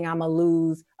something, I'm going to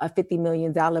lose a $50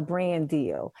 million brand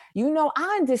deal. You know,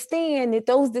 I understand that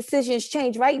those decisions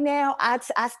change. Right now, I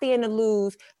stand to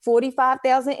lose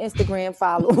 45,000 Instagram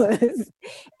followers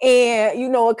and, you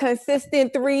know, a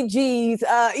consistent 3 Gs. You know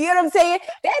what I'm saying?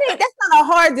 That's not a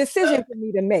hard decision for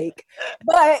me to make.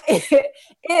 But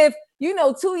if you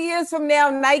know, 2 years from now,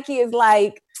 Nike is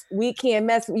like, we can't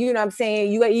mess with, you know what I'm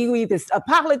saying? You either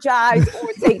apologize or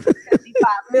take 75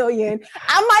 million.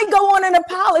 I might go on an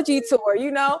apology tour,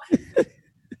 you know?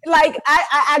 Like,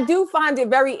 I do find it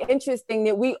very interesting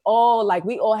that we all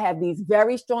have these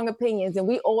very strong opinions, and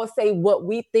we all say what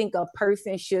we think a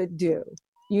person should do,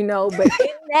 you know? But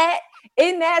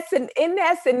in that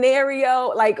scenario,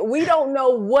 like, we don't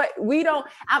know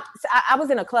I was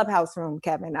in a clubhouse room,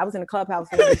 Kevin. I was in a clubhouse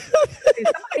room.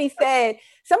 And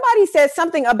somebody said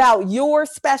something about your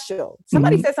special.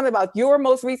 Somebody said something about your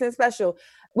most recent special.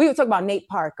 We were talking about Nate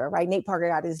Parker, right? Nate Parker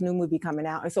got his new movie coming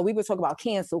out. And so we were talking about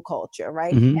cancel culture,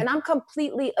 right? Mm-hmm. And I'm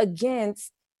completely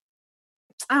against,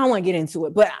 I don't want to get into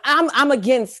it, but I'm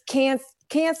against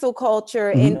cancel culture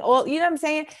and all, you know what I'm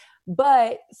saying?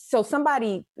 But so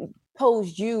somebody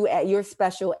posed you at your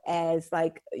special as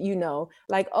like, you know,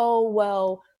 like, oh,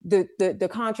 well, the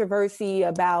controversy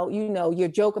about, you know, your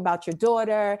joke about your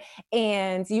daughter,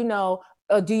 and, you know,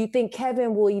 do you think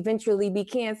Kevin will eventually be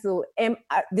canceled? And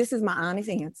this is my honest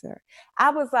answer.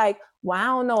 I was like, well, I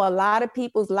don't know. A lot of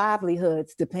people's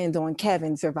livelihoods depend on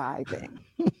Kevin surviving.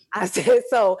 I said,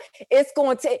 so it's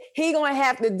going to, he going to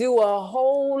have to do a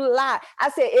whole lot. I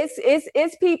said,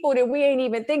 it's people that we ain't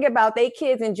even thinking about. They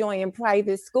kids enjoying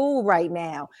private school right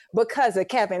now because of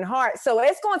Kevin Hart. So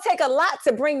it's going to take a lot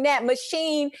to bring that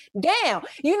machine down.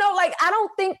 You know, like, I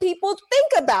don't think people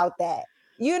think about that,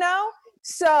 you know?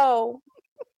 So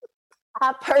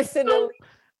I personally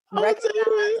I'll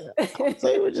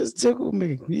tell you what just tickled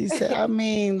me. He said, I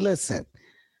mean, listen,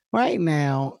 right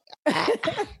now,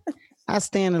 I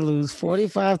stand to lose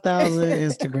 45,000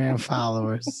 Instagram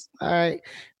followers. All right.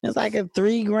 It's like a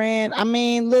 $3,000. I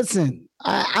mean, listen,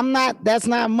 I'm not, that's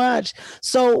not much.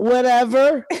 So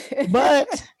whatever,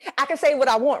 but I can say what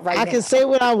I want right now. I can say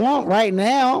what I want right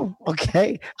now.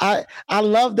 Okay. I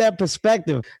love that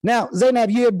perspective. Now,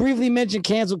 Zainab, you had briefly mentioned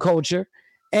cancel culture.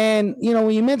 And, you know,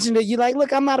 when you mentioned it, you're like,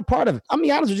 look, I'm not a part of it. I'm gonna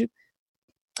be honest with you.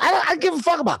 I give a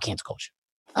fuck about cancel culture.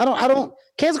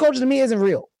 Cancel culture to me isn't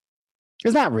real.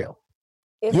 It's not real.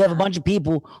 You have a bunch of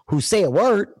people who say a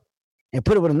word and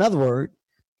put it with another word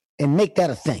and make that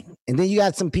a thing. And then you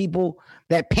got some people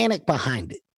that panic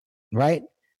behind it, right?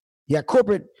 You got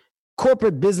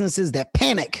corporate businesses that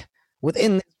panic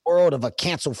within this world of a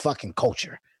cancel fucking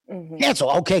culture. Mm-hmm.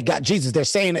 Cancel. Okay, God, Jesus, they're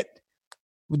saying it.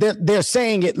 They're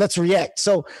saying it. Let's react.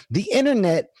 So the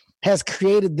internet has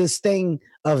created this thing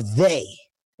of they,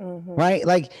 right?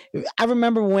 Like I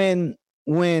remember when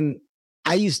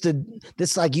used to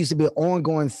be an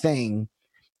ongoing thing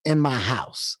in my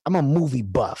house. I'm a movie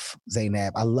buff,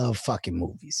 Zainab. I love fucking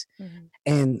movies. Mm-hmm.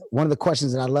 And one of the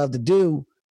questions that I love to do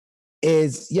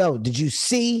is, yo, did you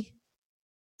see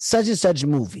such and such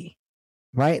movie?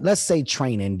 Right? Let's say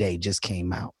Training Day just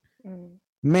came out. Mm-hmm.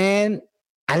 Man,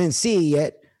 I didn't see it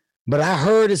yet, but I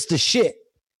heard it's the shit.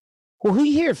 Well, who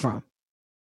you hear it from?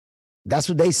 That's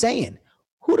what they saying.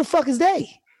 Who the fuck is they?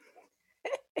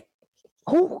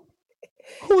 Who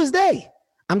is they?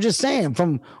 I'm just saying,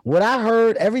 from what I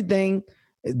heard, everything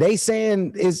they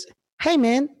saying is, hey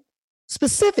man,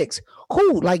 specifics.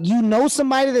 Who? Like, you know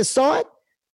somebody that saw it?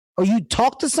 Or you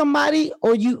talk to somebody?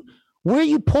 Or where are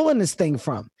you pulling this thing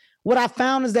from? What I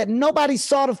found is that nobody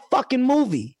saw the fucking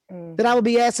movie that I would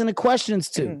be asking the questions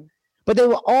to. But they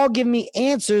will all give me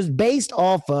answers based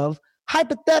off of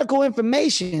hypothetical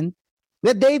information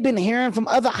that they've been hearing from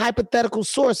other hypothetical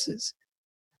sources.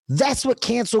 That's what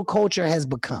cancel culture has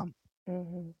become.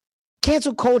 Mm-hmm.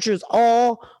 Cancel culture is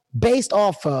all based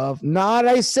off of, nah,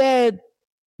 they said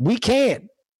we can't.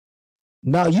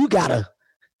 No, you gotta.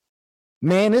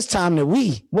 Man, it's time that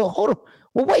well, hold on.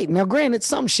 Well, wait. Now, granted,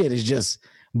 some shit is just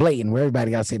blatant where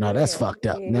everybody gotta say, no, that's fucked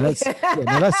up. No, let's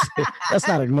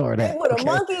not ignore that. With a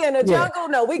monkey in the jungle?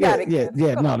 No, we got it.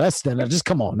 No, that's just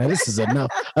come on. Now, this is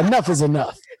enough. Enough is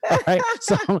enough. All right.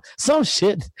 Some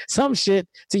shit,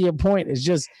 to your point, is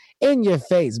just in your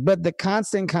face. But the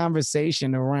constant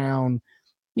conversation around,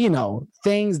 you know,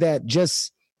 things that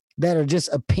are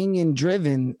just opinion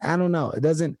driven, I don't know.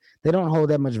 They don't hold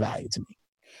that much value to me.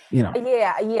 You know.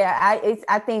 Yeah.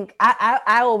 I think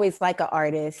I always like an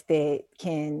artist that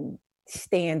can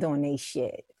stand on their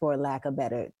shit, for lack of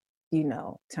better, you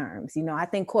know, terms. You know, I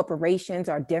think corporations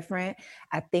are different.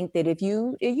 I think that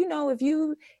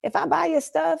if I buy your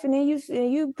stuff and then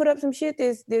you put up some shit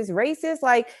that's racist,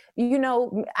 like, you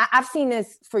know, I've seen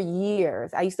this for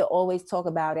years. I used to always talk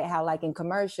about it, how like in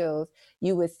commercials,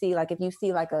 you would see, like, if you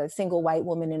see like a single white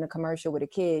woman in a commercial with a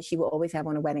kid, she will always have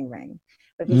on a wedding ring.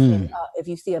 But if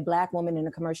you see a black woman in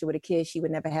a commercial with a kid, she would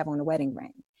never have on a wedding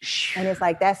ring. And it's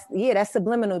like, that's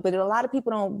subliminal. But a lot of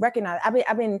people don't recognize.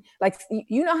 I've been like,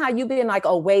 you know how you've been like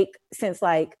awake since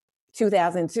like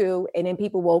 2002, and then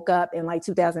people woke up in like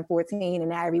 2014, and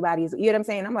now everybody's, you know what I'm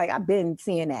saying? I'm like, I've been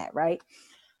seeing that, right?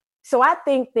 So I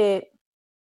think that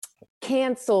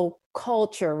cancel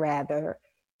culture rather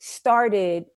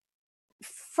started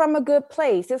from a good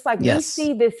place. It's like, we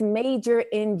see this major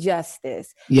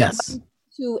injustice. Yes.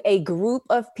 To a group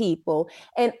of people,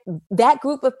 and that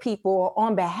group of people,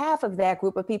 on behalf of that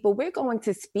group of people, we're going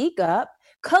to speak up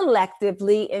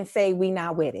collectively and say we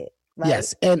not with it. Right?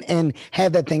 Yes, and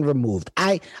have that thing removed.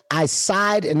 I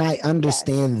side and I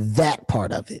understand that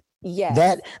part of it. Yeah,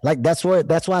 that's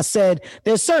why I said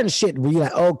there's certain shit where you're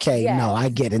like, okay, no, I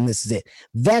get it, and this is it.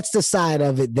 That's the side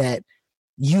of it that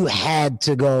you had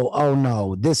to go, oh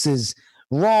no, this is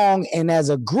wrong. And as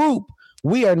a group,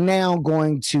 we are now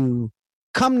going to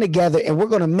come together and we're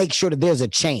going to make sure that there's a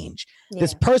change. Yeah.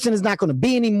 This person is not going to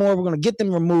be anymore. We're going to get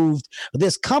them removed.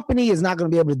 This company is not going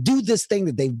to be able to do this thing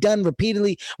that they've done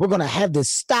repeatedly. We're going to have this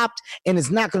stopped and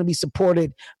it's not going to be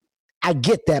supported. I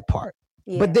get that part.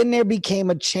 Yeah. But then there became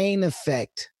a chain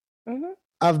effect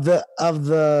of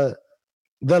the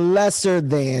lesser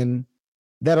than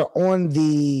that are on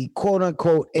the quote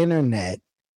unquote internet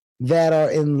that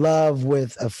are in love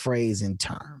with a phrase and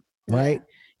term, right?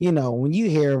 Yeah. You know, when you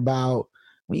hear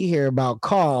about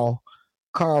Carl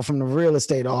from the real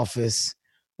estate office,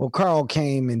 well, Carl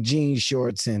came in jean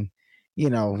shorts and, you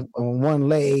know, on one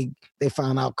leg, they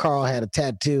found out Carl had a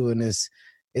tattoo and it's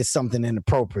something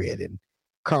inappropriate. And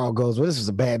Carl goes, well, this was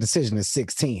a bad decision at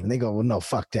 16. And they go, well, no,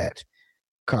 fuck that.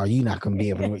 Carl, you're not going to be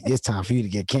able to, it's time for you to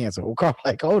get canceled. Well, Carl,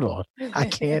 like, hold on.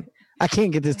 I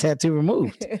can't get this tattoo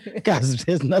removed. Guys,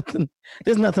 there's nothing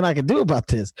I can do about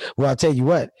this. Well, I'll tell you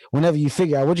what, whenever you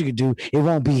figure out what you can do, it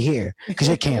won't be here because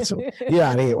you're canceled. You're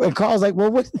out of here. And Carl's like,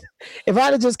 well, what if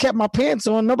I'd have just kept my pants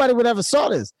on, nobody would ever saw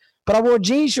this. But I wore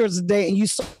jean shorts today and you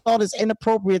saw this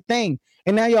inappropriate thing.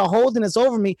 And now you're holding this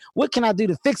over me. What can I do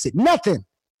to fix it? Nothing.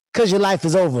 Because your life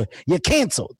is over. You're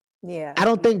canceled. Yeah. I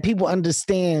don't think people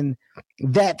understand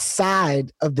that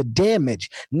side of the damage.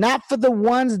 Not for the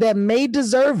ones that may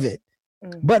deserve it,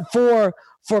 but for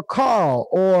Carl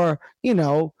or, you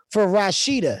know, for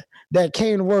Rashida that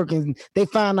came to work and they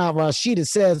found out Rashida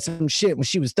said some shit when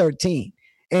she was 13.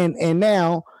 And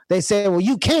now they say, well,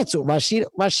 you canceled, Rashida.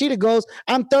 Rashida goes,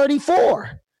 I'm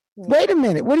 34. Wait a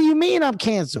minute. What do you mean I'm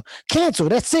canceled? Cancel.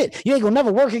 That's it. You ain't gonna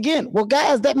never work again. Well,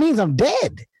 guys, that means I'm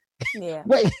dead. Yeah.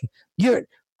 Wait,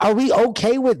 are we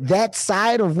okay with that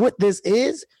side of what this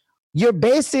is? You're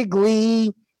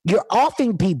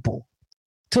offing people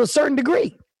to a certain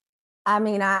degree. I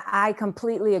mean, I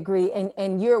completely agree.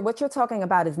 And what you're talking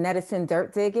about is netizen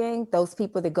dirt digging. Those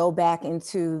people that go back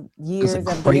into years of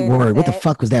a great word. What the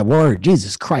fuck was that word?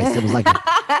 Jesus Christ. It was like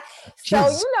so,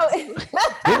 you know.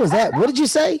 What was that? What did you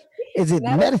say? Is it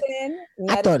netizen?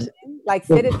 I thought like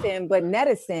citizen, but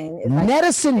netizen is like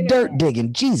netizen dirt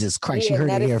digging. Jesus Christ, you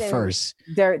heard it here first.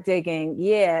 Dirt digging.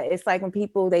 Yeah. It's like when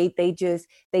people they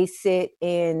sit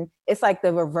in, it's like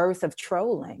the reverse of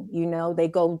trolling, you know, they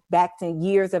go back to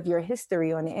years of your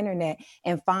history on the internet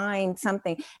and find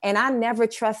something. And I never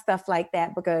trust stuff like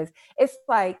that because it's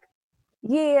like,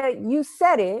 yeah, you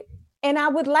said it. And I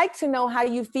would like to know how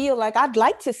you feel. Like, I'd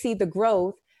like to see the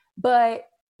growth, but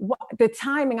the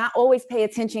timing, I always pay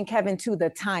attention, Kevin, to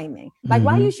the timing. Like,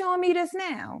 why are you showing me this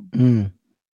now?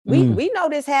 We know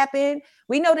this happened.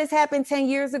 We know this happened 10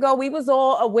 years ago. We was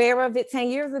all aware of it 10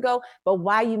 years ago, but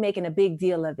why are you making a big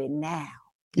deal of it now?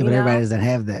 Yeah, but everybody doesn't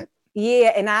have that.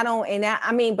 Yeah.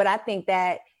 But I think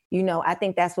that, you know, I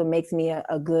think that's what makes me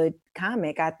a good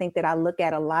comic. I think that I look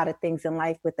at a lot of things in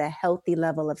life with a healthy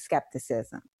level of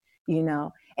skepticism, you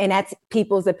know, and that's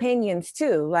people's opinions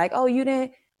too. Like, oh, you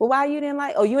didn't, well, why you didn't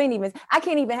like, oh, you ain't even,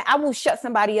 I will shut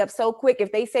somebody up so quick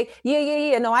if they say,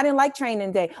 yeah, no, I didn't like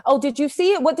Training Day. Oh, did you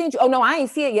see it? What didn't you? Oh, no, I ain't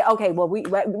see it yet. Okay, well,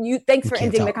 thanks for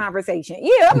ending the conversation.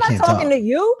 Yeah, I'm not talking to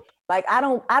you. Like, I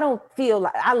don't feel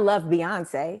like, I love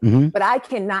Beyonce, but I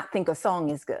cannot think a song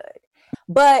is good.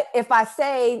 But if I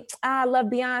say, I love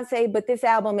Beyonce, but this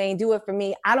album ain't do it for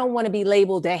me, I don't want to be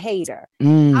labeled a hater.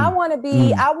 I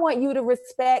want you to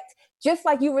respect, just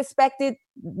like you respected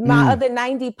my other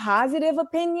 90 positive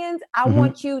opinions. I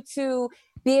want you to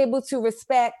be able to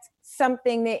respect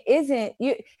something that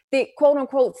that quote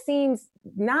unquote seems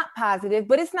not positive,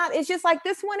 but it's not. It's just like,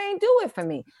 this one ain't do it for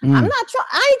me. I ain't trying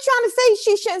to say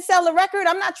she shouldn't sell a record.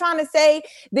 I'm not trying to say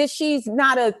that she's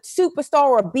not a superstar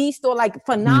or a beast or like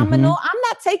phenomenal. I'm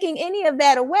not taking any of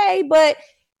that away, but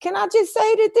can I just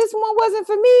say that this one wasn't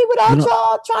for me without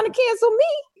y'all trying to cancel me?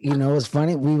 You know, it's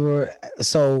funny.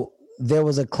 There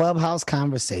was a Clubhouse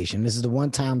conversation. This is the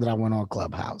one time that I went on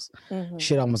Clubhouse.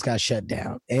 Shit almost got shut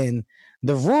down. And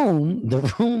the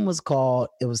room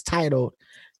was titled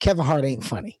Kevin Hart Ain't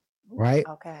Funny, right?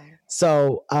 Okay.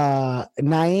 So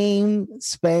Naeem,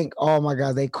 Spank, oh my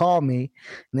God, they called me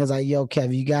and they was like, yo,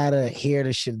 Kev, you gotta hear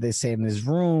the shit they say in this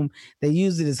room. They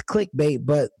use it as clickbait,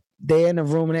 but they're in the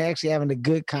room and they're actually having a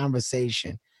good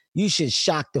conversation. You should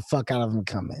shock the fuck out of them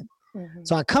coming.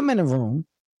 So I come in the room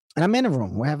and I'm in the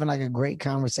room. We're having like a great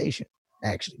conversation,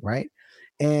 actually, right?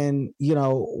 And, you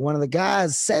know, one of the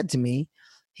guys said to me,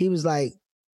 he was like,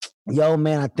 yo,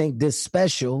 man, I think this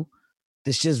special,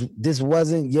 this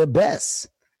wasn't your best.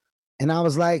 And I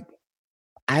was like,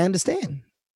 I understand.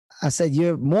 I said,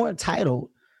 you're more entitled,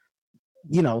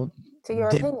 you know, to your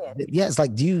opinion. Yes,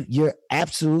 like you're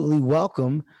absolutely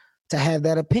welcome to have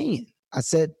that opinion. I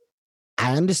said,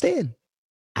 I understand.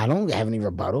 I don't have any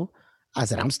rebuttal. I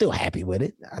said, I'm still happy with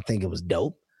it. I think it was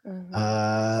dope.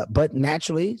 But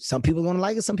naturally, some people are going to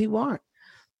like it, some people aren't.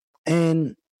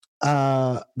 And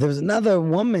there was another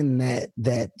woman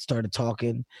that started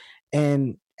talking,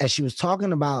 and as she was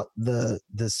talking about the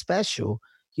special,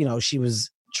 you know, she was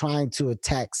trying to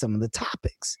attack some of the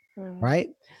topics, right?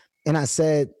 And I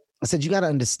said, you got to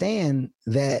understand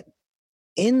that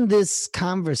in this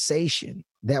conversation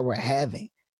that we're having,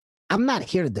 I'm not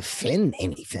here to defend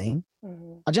anything.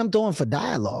 Mm-hmm. I jumped on for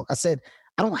dialogue. I said,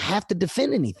 I don't have to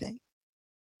defend anything.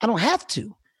 I don't have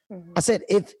to. Mm-hmm. I said,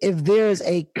 if there's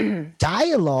a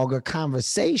dialogue or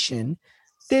conversation,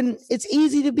 then it's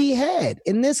easy to be had.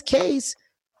 In this case,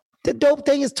 the dope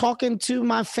thing is talking to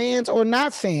my fans or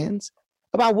not fans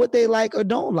about what they like or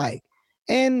don't like,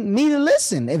 and me to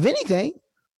listen. If anything,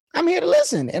 I'm here to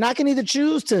listen, and I can either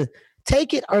choose to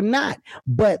take it or not.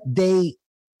 But the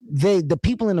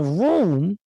people in the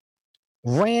room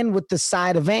ran with the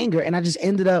side of anger, and I just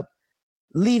ended up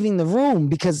leaving the room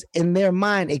because in their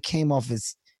mind it came off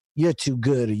as you're too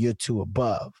good or you're too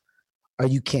above or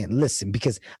you can't listen,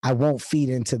 because I won't feed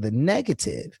into the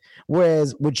negative.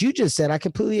 Whereas what you just said, I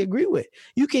completely agree with.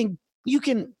 You can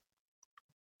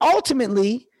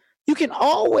ultimately, you can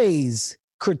always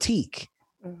critique.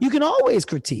 Mm-hmm. You can always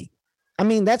critique. I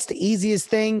mean, that's the easiest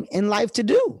thing in life to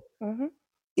do. Mm-hmm.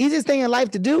 Easiest thing in life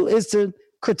to do is to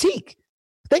critique.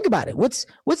 Think about it. What's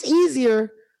easier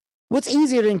than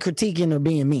critiquing or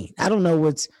being mean? I don't know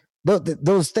what's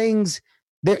those things.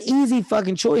 They're easy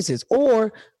fucking choices.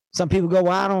 Or some people go,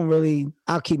 well,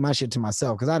 I'll keep my shit to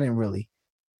myself because I didn't really,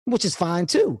 which is fine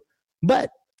too. But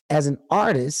as an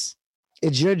artist,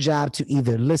 it's your job to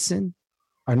either listen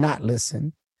or not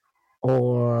listen,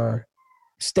 or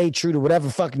stay true to whatever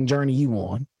fucking journey you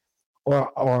on,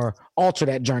 or alter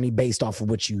that journey based off of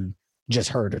what you just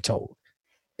heard or told.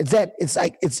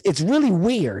 It's really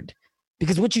weird,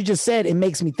 because what you just said, it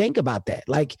makes me think about that.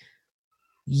 Like,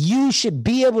 you should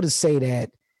be able to say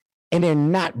that and there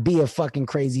not be a fucking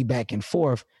crazy back and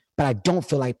forth. But I don't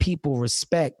feel like people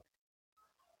respect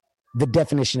the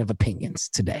definition of opinions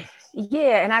today.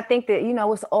 Yeah, and I think that,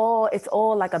 it's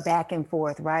all like a back and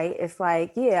forth, right? It's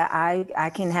like, yeah, I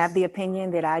can have the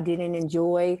opinion that I didn't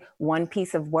enjoy one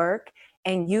piece of work,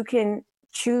 and you can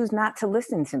choose not to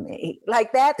listen to me.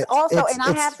 Like, that's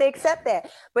I have to accept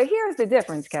that. But here's the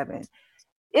difference, Kevin.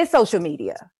 It's social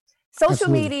media. Social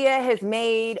media has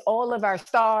made all of our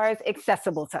stars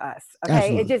accessible to us. Okay.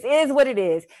 Absolutely. It just is what it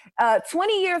is.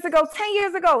 20 years ago, 10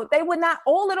 years ago,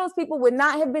 all of those people would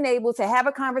not have been able to have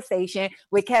a conversation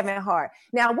with Kevin Hart.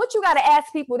 Now, what you got to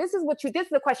ask people, this is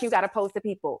the question you got to pose to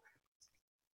people.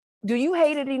 Do you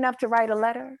hate it enough to write a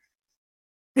letter?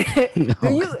 Do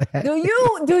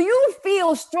you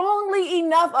feel strongly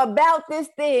enough about this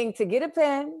thing to get a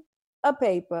pen, a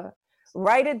paper,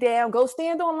 write it down, go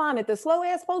stand online at the slow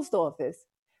ass post office,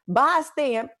 buy a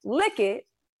stamp, lick it,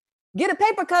 get a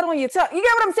paper cut on your tongue? You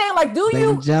get what I'm saying? Like, do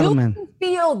you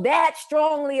feel that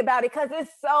strongly about it? Because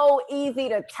it's so easy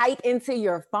to type into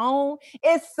your phone.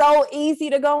 It's so easy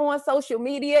to go on social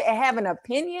media and have an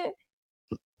opinion.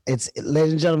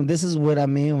 Ladies and gentlemen, this is what I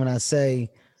mean when I say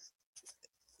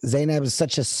Zainab is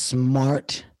such a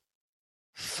smart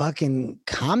fucking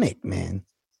comic, man.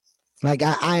 Like,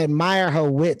 I admire her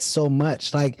wit so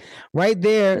much. Like, right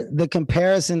there, the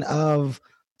comparison of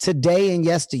today and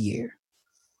yesteryear.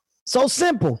 So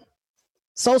simple.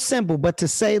 But to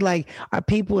say, like, are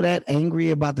people that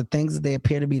angry about the things that they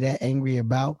appear to be that angry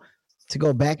about, to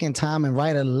go back in time and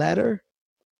write a letter?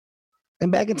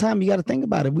 And back in time, you got to think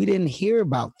about it. We didn't hear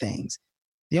about things.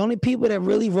 The only people that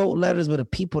really wrote letters were the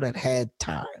people that had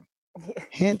time.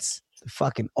 Hence, the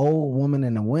fucking old woman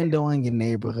in the window in your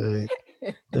neighborhood.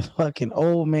 The fucking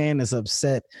old man is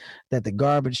upset that the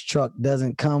garbage truck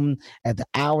doesn't come at the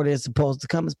hour they're supposed to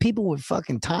come. It's people with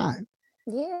fucking time.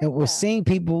 Yeah. And we're seeing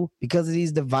people, because of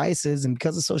these devices and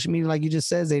because of social media, like you just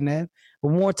said, Zainab,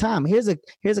 with more time. Here's a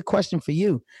question for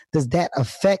you. Does that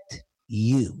affect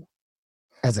you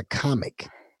as a comic?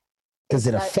 Does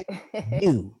it affect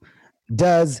you?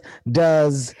 Does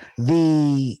the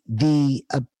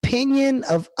opinion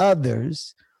of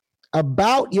others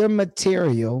about your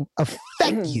material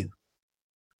affect you?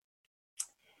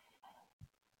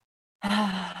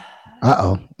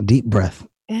 Uh-oh, deep breath.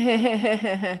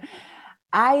 A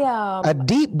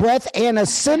deep breath and a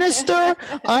sinister,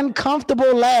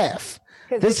 uncomfortable laugh.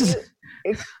 Because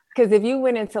if you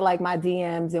went into like my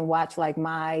DMs and watched like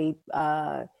my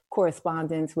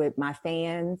correspondence with my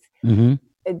fans, mm-hmm.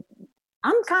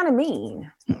 I'm kind of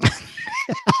mean.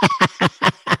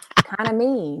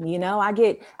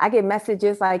 I get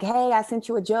messages like, hey, I sent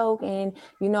you a joke, and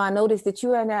I noticed that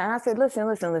you are there. And I said, listen,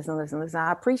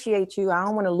 I appreciate you. I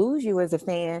don't want to lose you as a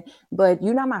fan, but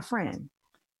you're not my friend.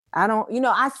 I don't,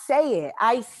 I say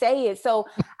it. So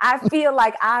I feel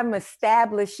like I'm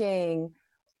establishing,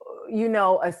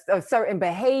 a certain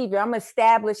behavior. I'm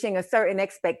establishing a certain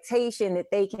expectation that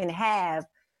they can have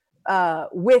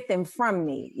with and from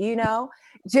me,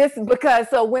 just because.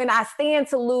 So when I stand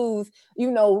to lose,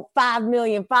 5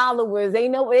 million followers, they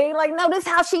like, no, this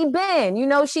is how she been,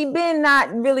 she been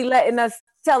not really letting us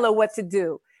tell her what to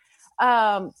do.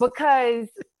 Because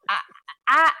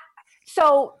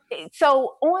so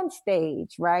on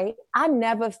stage, right? I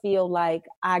never feel like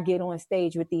I get on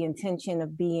stage with the intention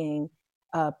of being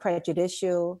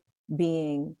prejudicial,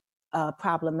 being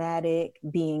problematic,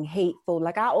 being hateful.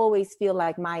 Like I always feel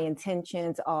like my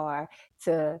intentions are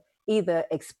to either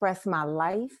express my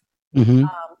life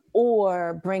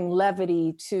or bring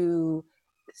levity to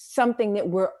something that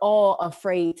we're all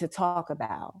afraid to talk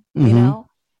about, you know?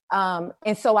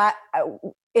 And so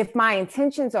if my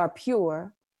intentions are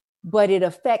pure, but it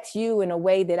affects you in a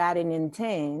way that I didn't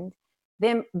intend,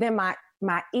 then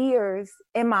my ears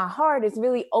and my heart is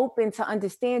really open to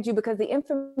understand you, because the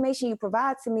information you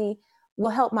provide to me will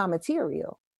help my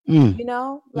material, you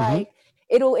know, like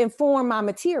it'll inform my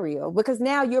material, because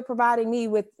now you're providing me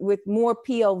with more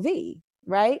POV,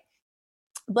 right?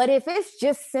 But if it's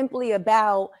just simply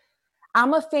about,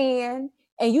 I'm a fan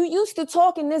and you used to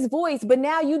talk in this voice, but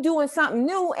now you doing something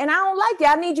new and I don't like it,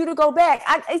 I need you to go back.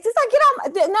 It's just like, get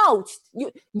on. No,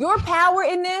 your power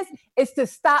in this is to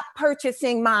stop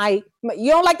purchasing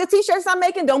you don't like the t-shirts I'm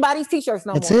making? Don't buy these t-shirts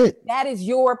no more. That's it. That is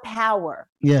your power.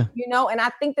 Yeah. You know, and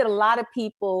I think that a lot of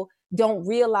people don't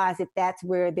realize that that's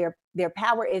where their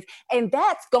power is. And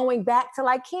that's going back to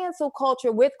like cancel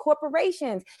culture with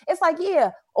corporations. It's like,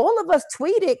 yeah, all of us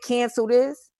tweeted cancel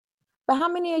this, but how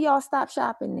many of y'all stopped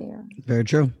shopping there? Very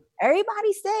true.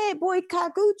 Everybody said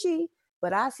boycott Gucci,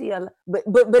 but I see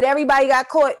but everybody got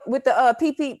caught with the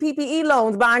PPE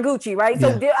loans buying Gucci, right?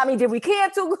 So did we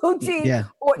cancel Gucci? Yeah.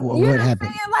 Or what you know what I'm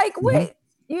happened? saying? Like what?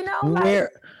 You know,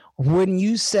 when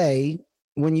you say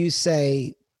what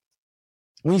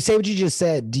you just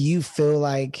said, do you feel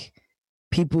like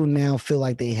people now feel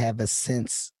like they have a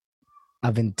sense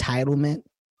of entitlement?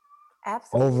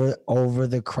 Absolutely. over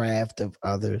the craft of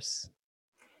others?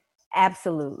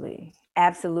 Absolutely.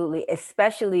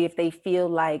 Especially if they feel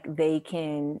like they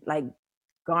can like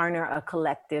garner a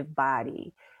collective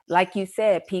body. Like you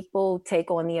said, people take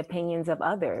on the opinions of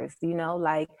others, you know,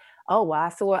 like, oh, well, I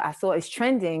saw it's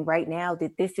trending right now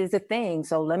that this is a thing.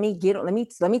 So let me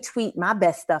tweet my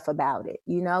best stuff about it.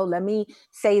 You know, let me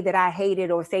say that I hate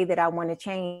it or say that I want to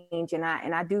change. And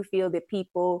I do feel that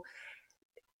people,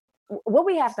 what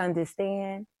we have to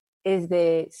understand is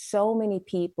that so many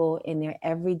people in their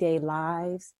everyday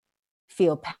lives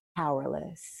feel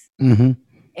powerless.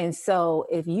 And so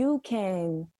if you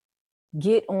can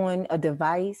get on a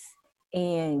device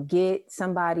and get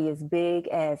somebody as big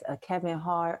as a Kevin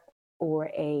Hart or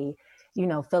a, you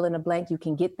know, fill in the blank, you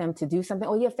can get them to do something,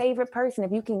 or your favorite person,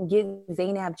 if you can get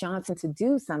Zainab Johnson to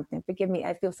do something. Forgive me,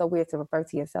 I feel so weird to refer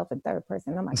to yourself in third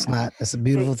person. Oh my God. That's a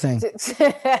beautiful thing.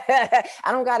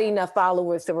 I don't got enough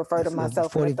followers to refer to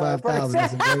myself. 45,000.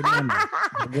 That's a great number.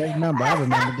 A great number. I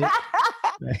remembered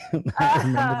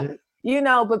it. You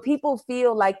know, but people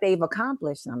feel like they've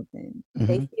accomplished something.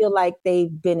 They feel like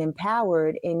they've been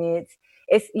empowered, and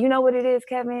it's you know what it is,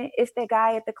 Kevin? It's that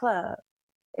guy at the club.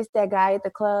 It's that guy at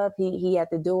the club. He at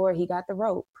the door. He got the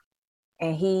rope,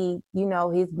 and he, you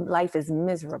know, his life is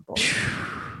miserable.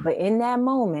 But in that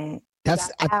moment,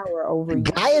 that's power over the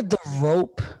guy at the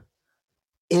rope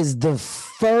is the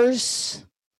first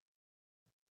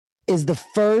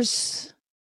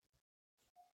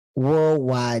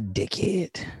worldwide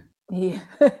dickhead. Yeah.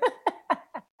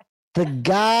 The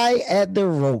guy at the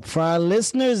rope. For our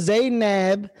listeners,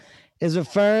 Zainab is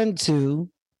referring to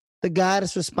the guy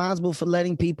that's responsible for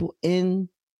letting people in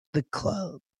the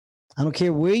club. I don't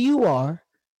care where you are.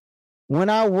 When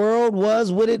our world was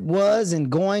what it was and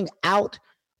going out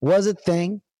was a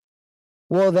thing,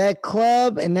 well, that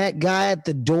club and that guy at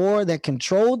the door that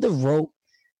controlled the rope,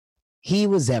 he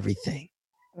was everything.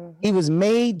 He was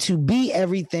made to be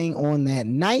everything on that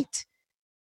night.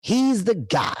 He's the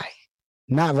guy.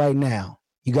 Not right now.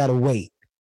 You got to wait.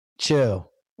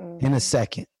 Chill. In a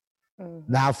second.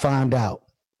 I'll find out.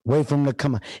 Wait for him to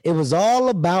come on. It was all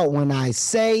about when I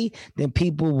say, then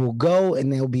people will go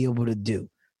and they'll be able to do.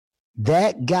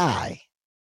 That guy,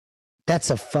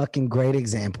 that's a fucking great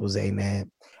example, Zainab.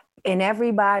 And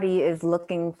everybody is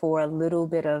looking for a little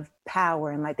bit of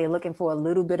power, and like they're looking for a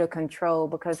little bit of control,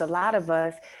 because a lot of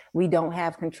us, we don't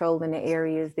have control in the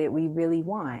areas that we really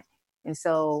want. And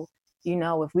so, you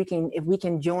know, if we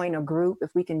can join a group,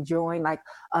 if we can join like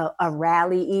a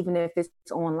rally, even if it's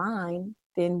online,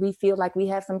 then we feel like we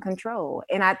have some control.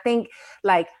 And I think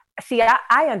like, see,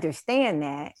 I understand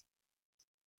that,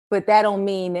 but that don't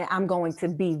mean that I'm going to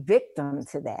be victim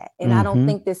to that. And I don't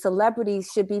think that celebrities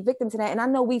should be victim to that. And I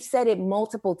know we've said it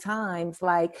multiple times,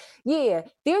 like, yeah,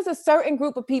 there's a certain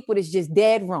group of people that's just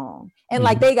dead wrong. And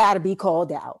like, they got to be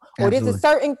called out. Or there's a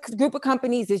certain group of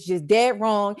companies that's just dead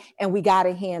wrong and we got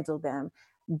to handle them.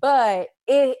 But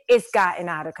it's gotten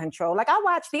out of control. Like I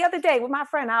watched the other day with my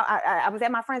friend. I was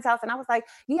at my friend's house and I was like,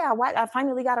 yeah, I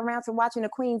finally got around to watching the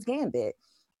Queen's Gambit.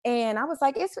 And I was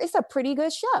like, it's a pretty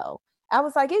good show. I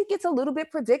was like, it gets a little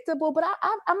bit predictable, but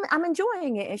I'm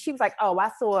enjoying it. And she was like, oh, I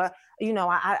saw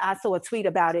a tweet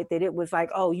about it that it was like,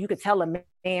 oh, you could tell a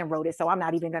man wrote it, so I'm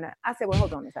not even gonna. I said, well,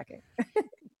 hold on a second.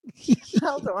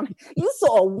 Hold on. You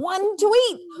saw one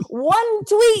tweet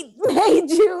made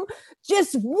you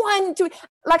just one tweet.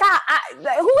 Like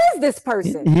who is this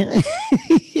person?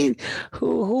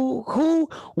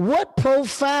 What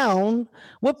profound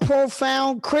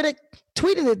critic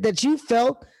tweeted it that you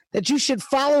felt that you should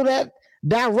follow that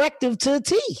directive to a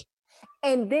T?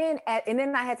 And then I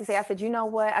had to say, I said, you know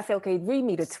what? I said, okay, read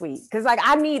me the tweet. Because like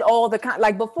I need all the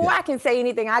like before I can say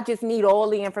anything, I just need all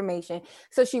the information.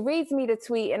 So she reads me the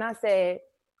tweet and I said,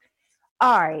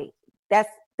 all right,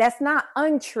 that's not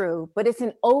untrue, but it's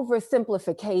an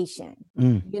oversimplification,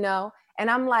 you know?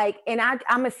 And I'm like, and I'm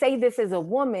gonna say this as a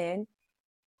woman,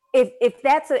 if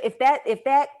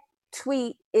that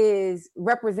tweet is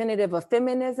representative of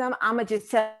feminism, I'm gonna just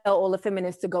tell all the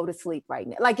feminists to go to sleep right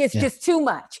now. Like it's just too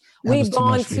much. We've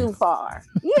gone too far.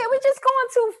 Yeah, we're just going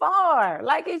too far.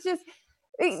 Like it's just,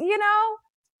 you know.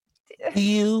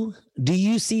 Do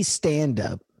you see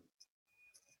stand-up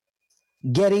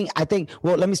getting, I think,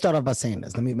 well, let me start off by saying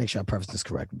this. Let me make sure I preface this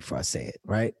correctly before I say it,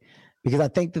 right? Because I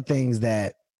think the things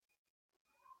that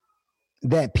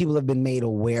people have been made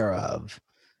aware of,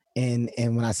 and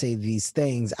when I say these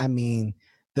things, I mean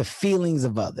the feelings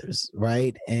of others,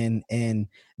 right? And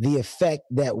the effect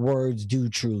that words do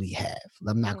truly have.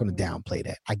 I'm not going to downplay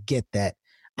that. I get that.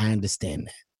 I understand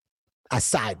that. I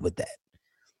side with that.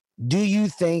 Do you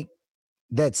think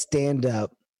that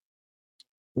stand-up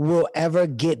will ever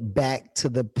get back to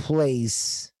the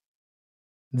place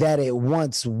that it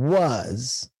once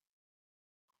was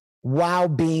while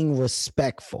being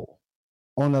respectful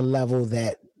on a level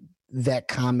that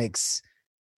comics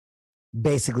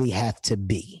basically have to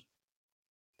be?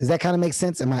 Does that kind of make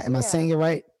sense? Am I saying it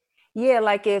right? Yeah,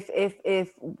 like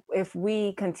if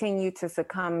we continue to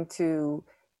succumb to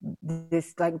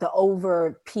this, like the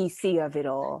over PC of it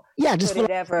all. Yeah, just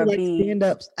I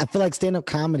feel like stand-up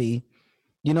comedy,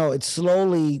 you know, I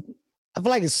feel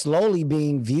like it's slowly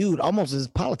being viewed almost as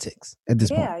politics at this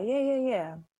point.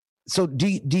 Yeah. So do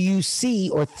you see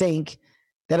or think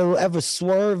that it will ever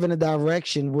swerve in a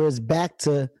direction where it's back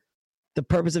to the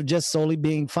purpose of just solely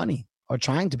being funny or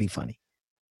trying to be funny?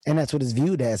 And that's what it's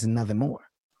viewed as and nothing more.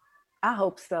 I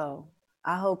hope so.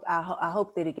 I hope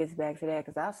that it gets back to that,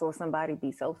 because I saw somebody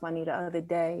be so funny the other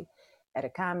day at a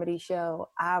comedy show.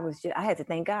 I had to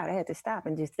thank God. I had to stop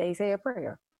and just say a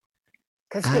prayer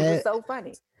because it was so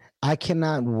funny. I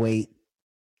cannot wait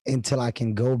until I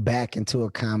can go back into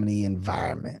a comedy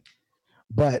environment.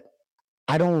 But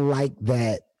I don't like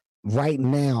that right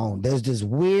now. There's this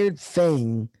weird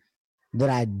thing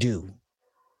that I do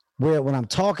where when I'm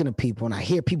talking to people and I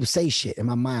hear people say shit in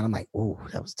my mind, I'm like, oh,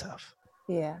 that was tough.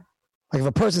 Yeah. Like if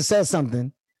a person says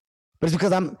something, but it's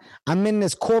because I'm in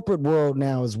this corporate world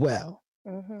now as well.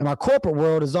 Mm-hmm. And my corporate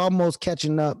world is almost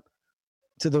catching up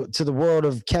to the world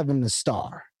of Kevin the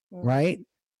Star, right?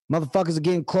 Motherfuckers are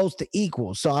getting close to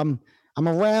equal. So I'm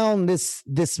around this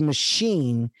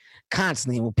machine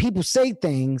constantly. And when people say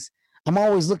things, I'm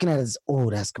always looking at it as, oh,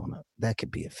 that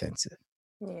could be offensive.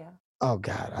 Yeah. Oh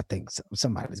God, I think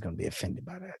somebody's gonna be offended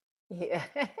by that. Yeah.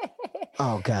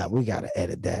 Oh God, we gotta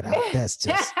edit that out. That's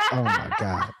just, oh my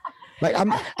God. Like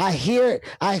I hear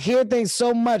things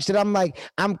so much that I'm like,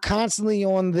 I'm constantly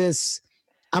on this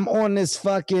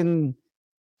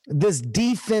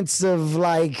defensive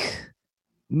like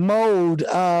mode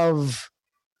of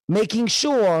making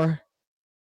sure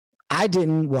I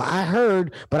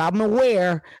heard, but I'm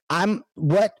aware.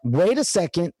 Wait a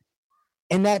second.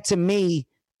 And that to me,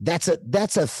 that's a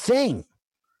thing.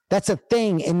 That's a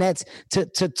thing. And that's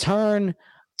to turn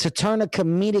a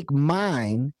comedic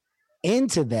mind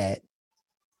into that.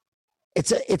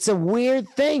 It's a weird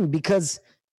thing because,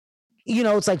 you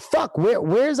know, it's like, fuck,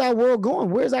 where's our world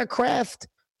going? Where's our craft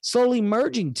slowly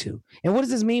merging to? And what does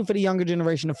this mean for the younger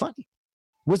generation of funny?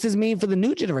 What's this mean for the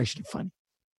new generation of funny?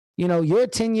 You know, you're a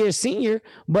 10-year senior,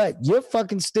 but you're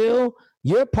part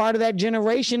of that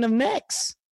generation of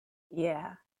next.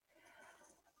 Yeah.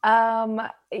 Yeah,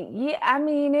 I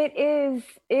mean, it is,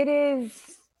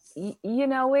 you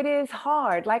know, it is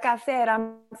hard. Like I said,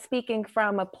 I'm speaking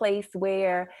from a place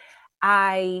where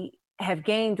I have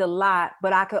gained a lot,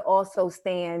 but I could also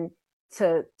stand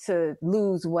to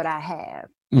lose what I have,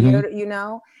 you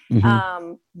know?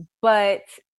 Mm-hmm. But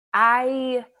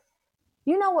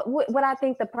you know what I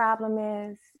think the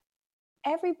problem is?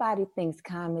 Everybody thinks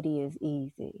comedy is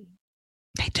easy.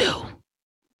 They do.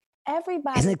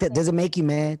 Everybody. Isn't it that? Does it make you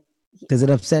mad? Does it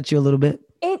upset you a little bit?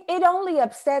 It only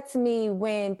upsets me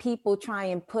when people try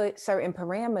and put certain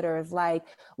parameters like,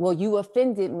 well, you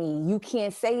offended me. You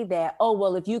can't say that. Oh,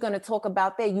 well, if you're going to talk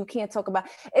about that, you can't talk about.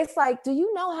 It's like, do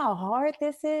you know how hard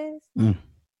this is?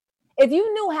 If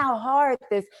you knew how hard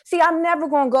this, see, I ain't never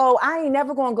going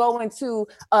to go into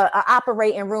an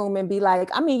operating room and be like,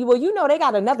 I mean, well, you know, they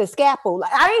got another scalpel.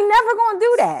 Like, I ain't never going to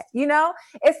do that. You know,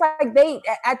 it's like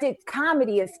I did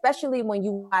comedy, especially when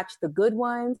you watch the good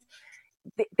ones,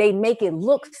 they make it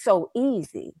look so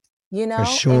easy, you know? For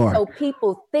sure. And so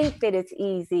people think that it's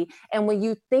easy. And when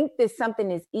you think that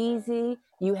something is easy,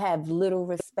 you have little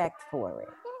respect for it.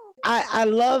 I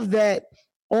love that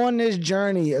on this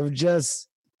journey of just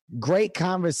great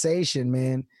conversation,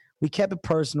 man, we kept it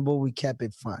personable. We kept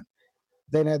it fun.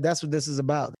 That's what this is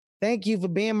about. Thank you for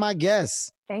being my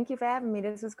guest. Thank you for having me.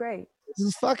 This was great. This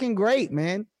is fucking great,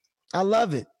 man. I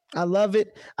love it. I love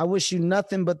it. I wish you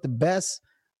nothing but the best.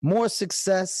 More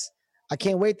success. I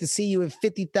can't wait to see you at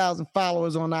 50,000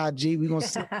 followers on IG. We're going to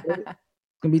see.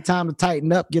 It's going to be time to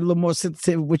tighten up, get a little more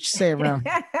sensitive with what you say around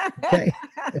here. Okay?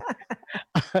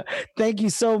 Thank you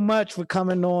so much for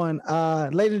coming on.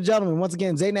 Ladies and gentlemen, once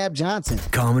again, Zainab Johnson.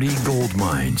 Comedy Gold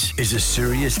Mines is a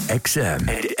Sirius XM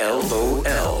and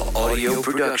LOL audio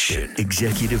production.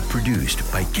 Executive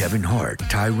produced by Kevin Hart,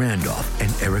 Ty Randolph,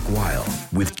 and Eric Weil.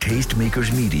 With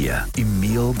Tastemakers Media,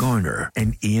 Emil Garner,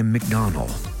 and Ian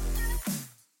McDonald.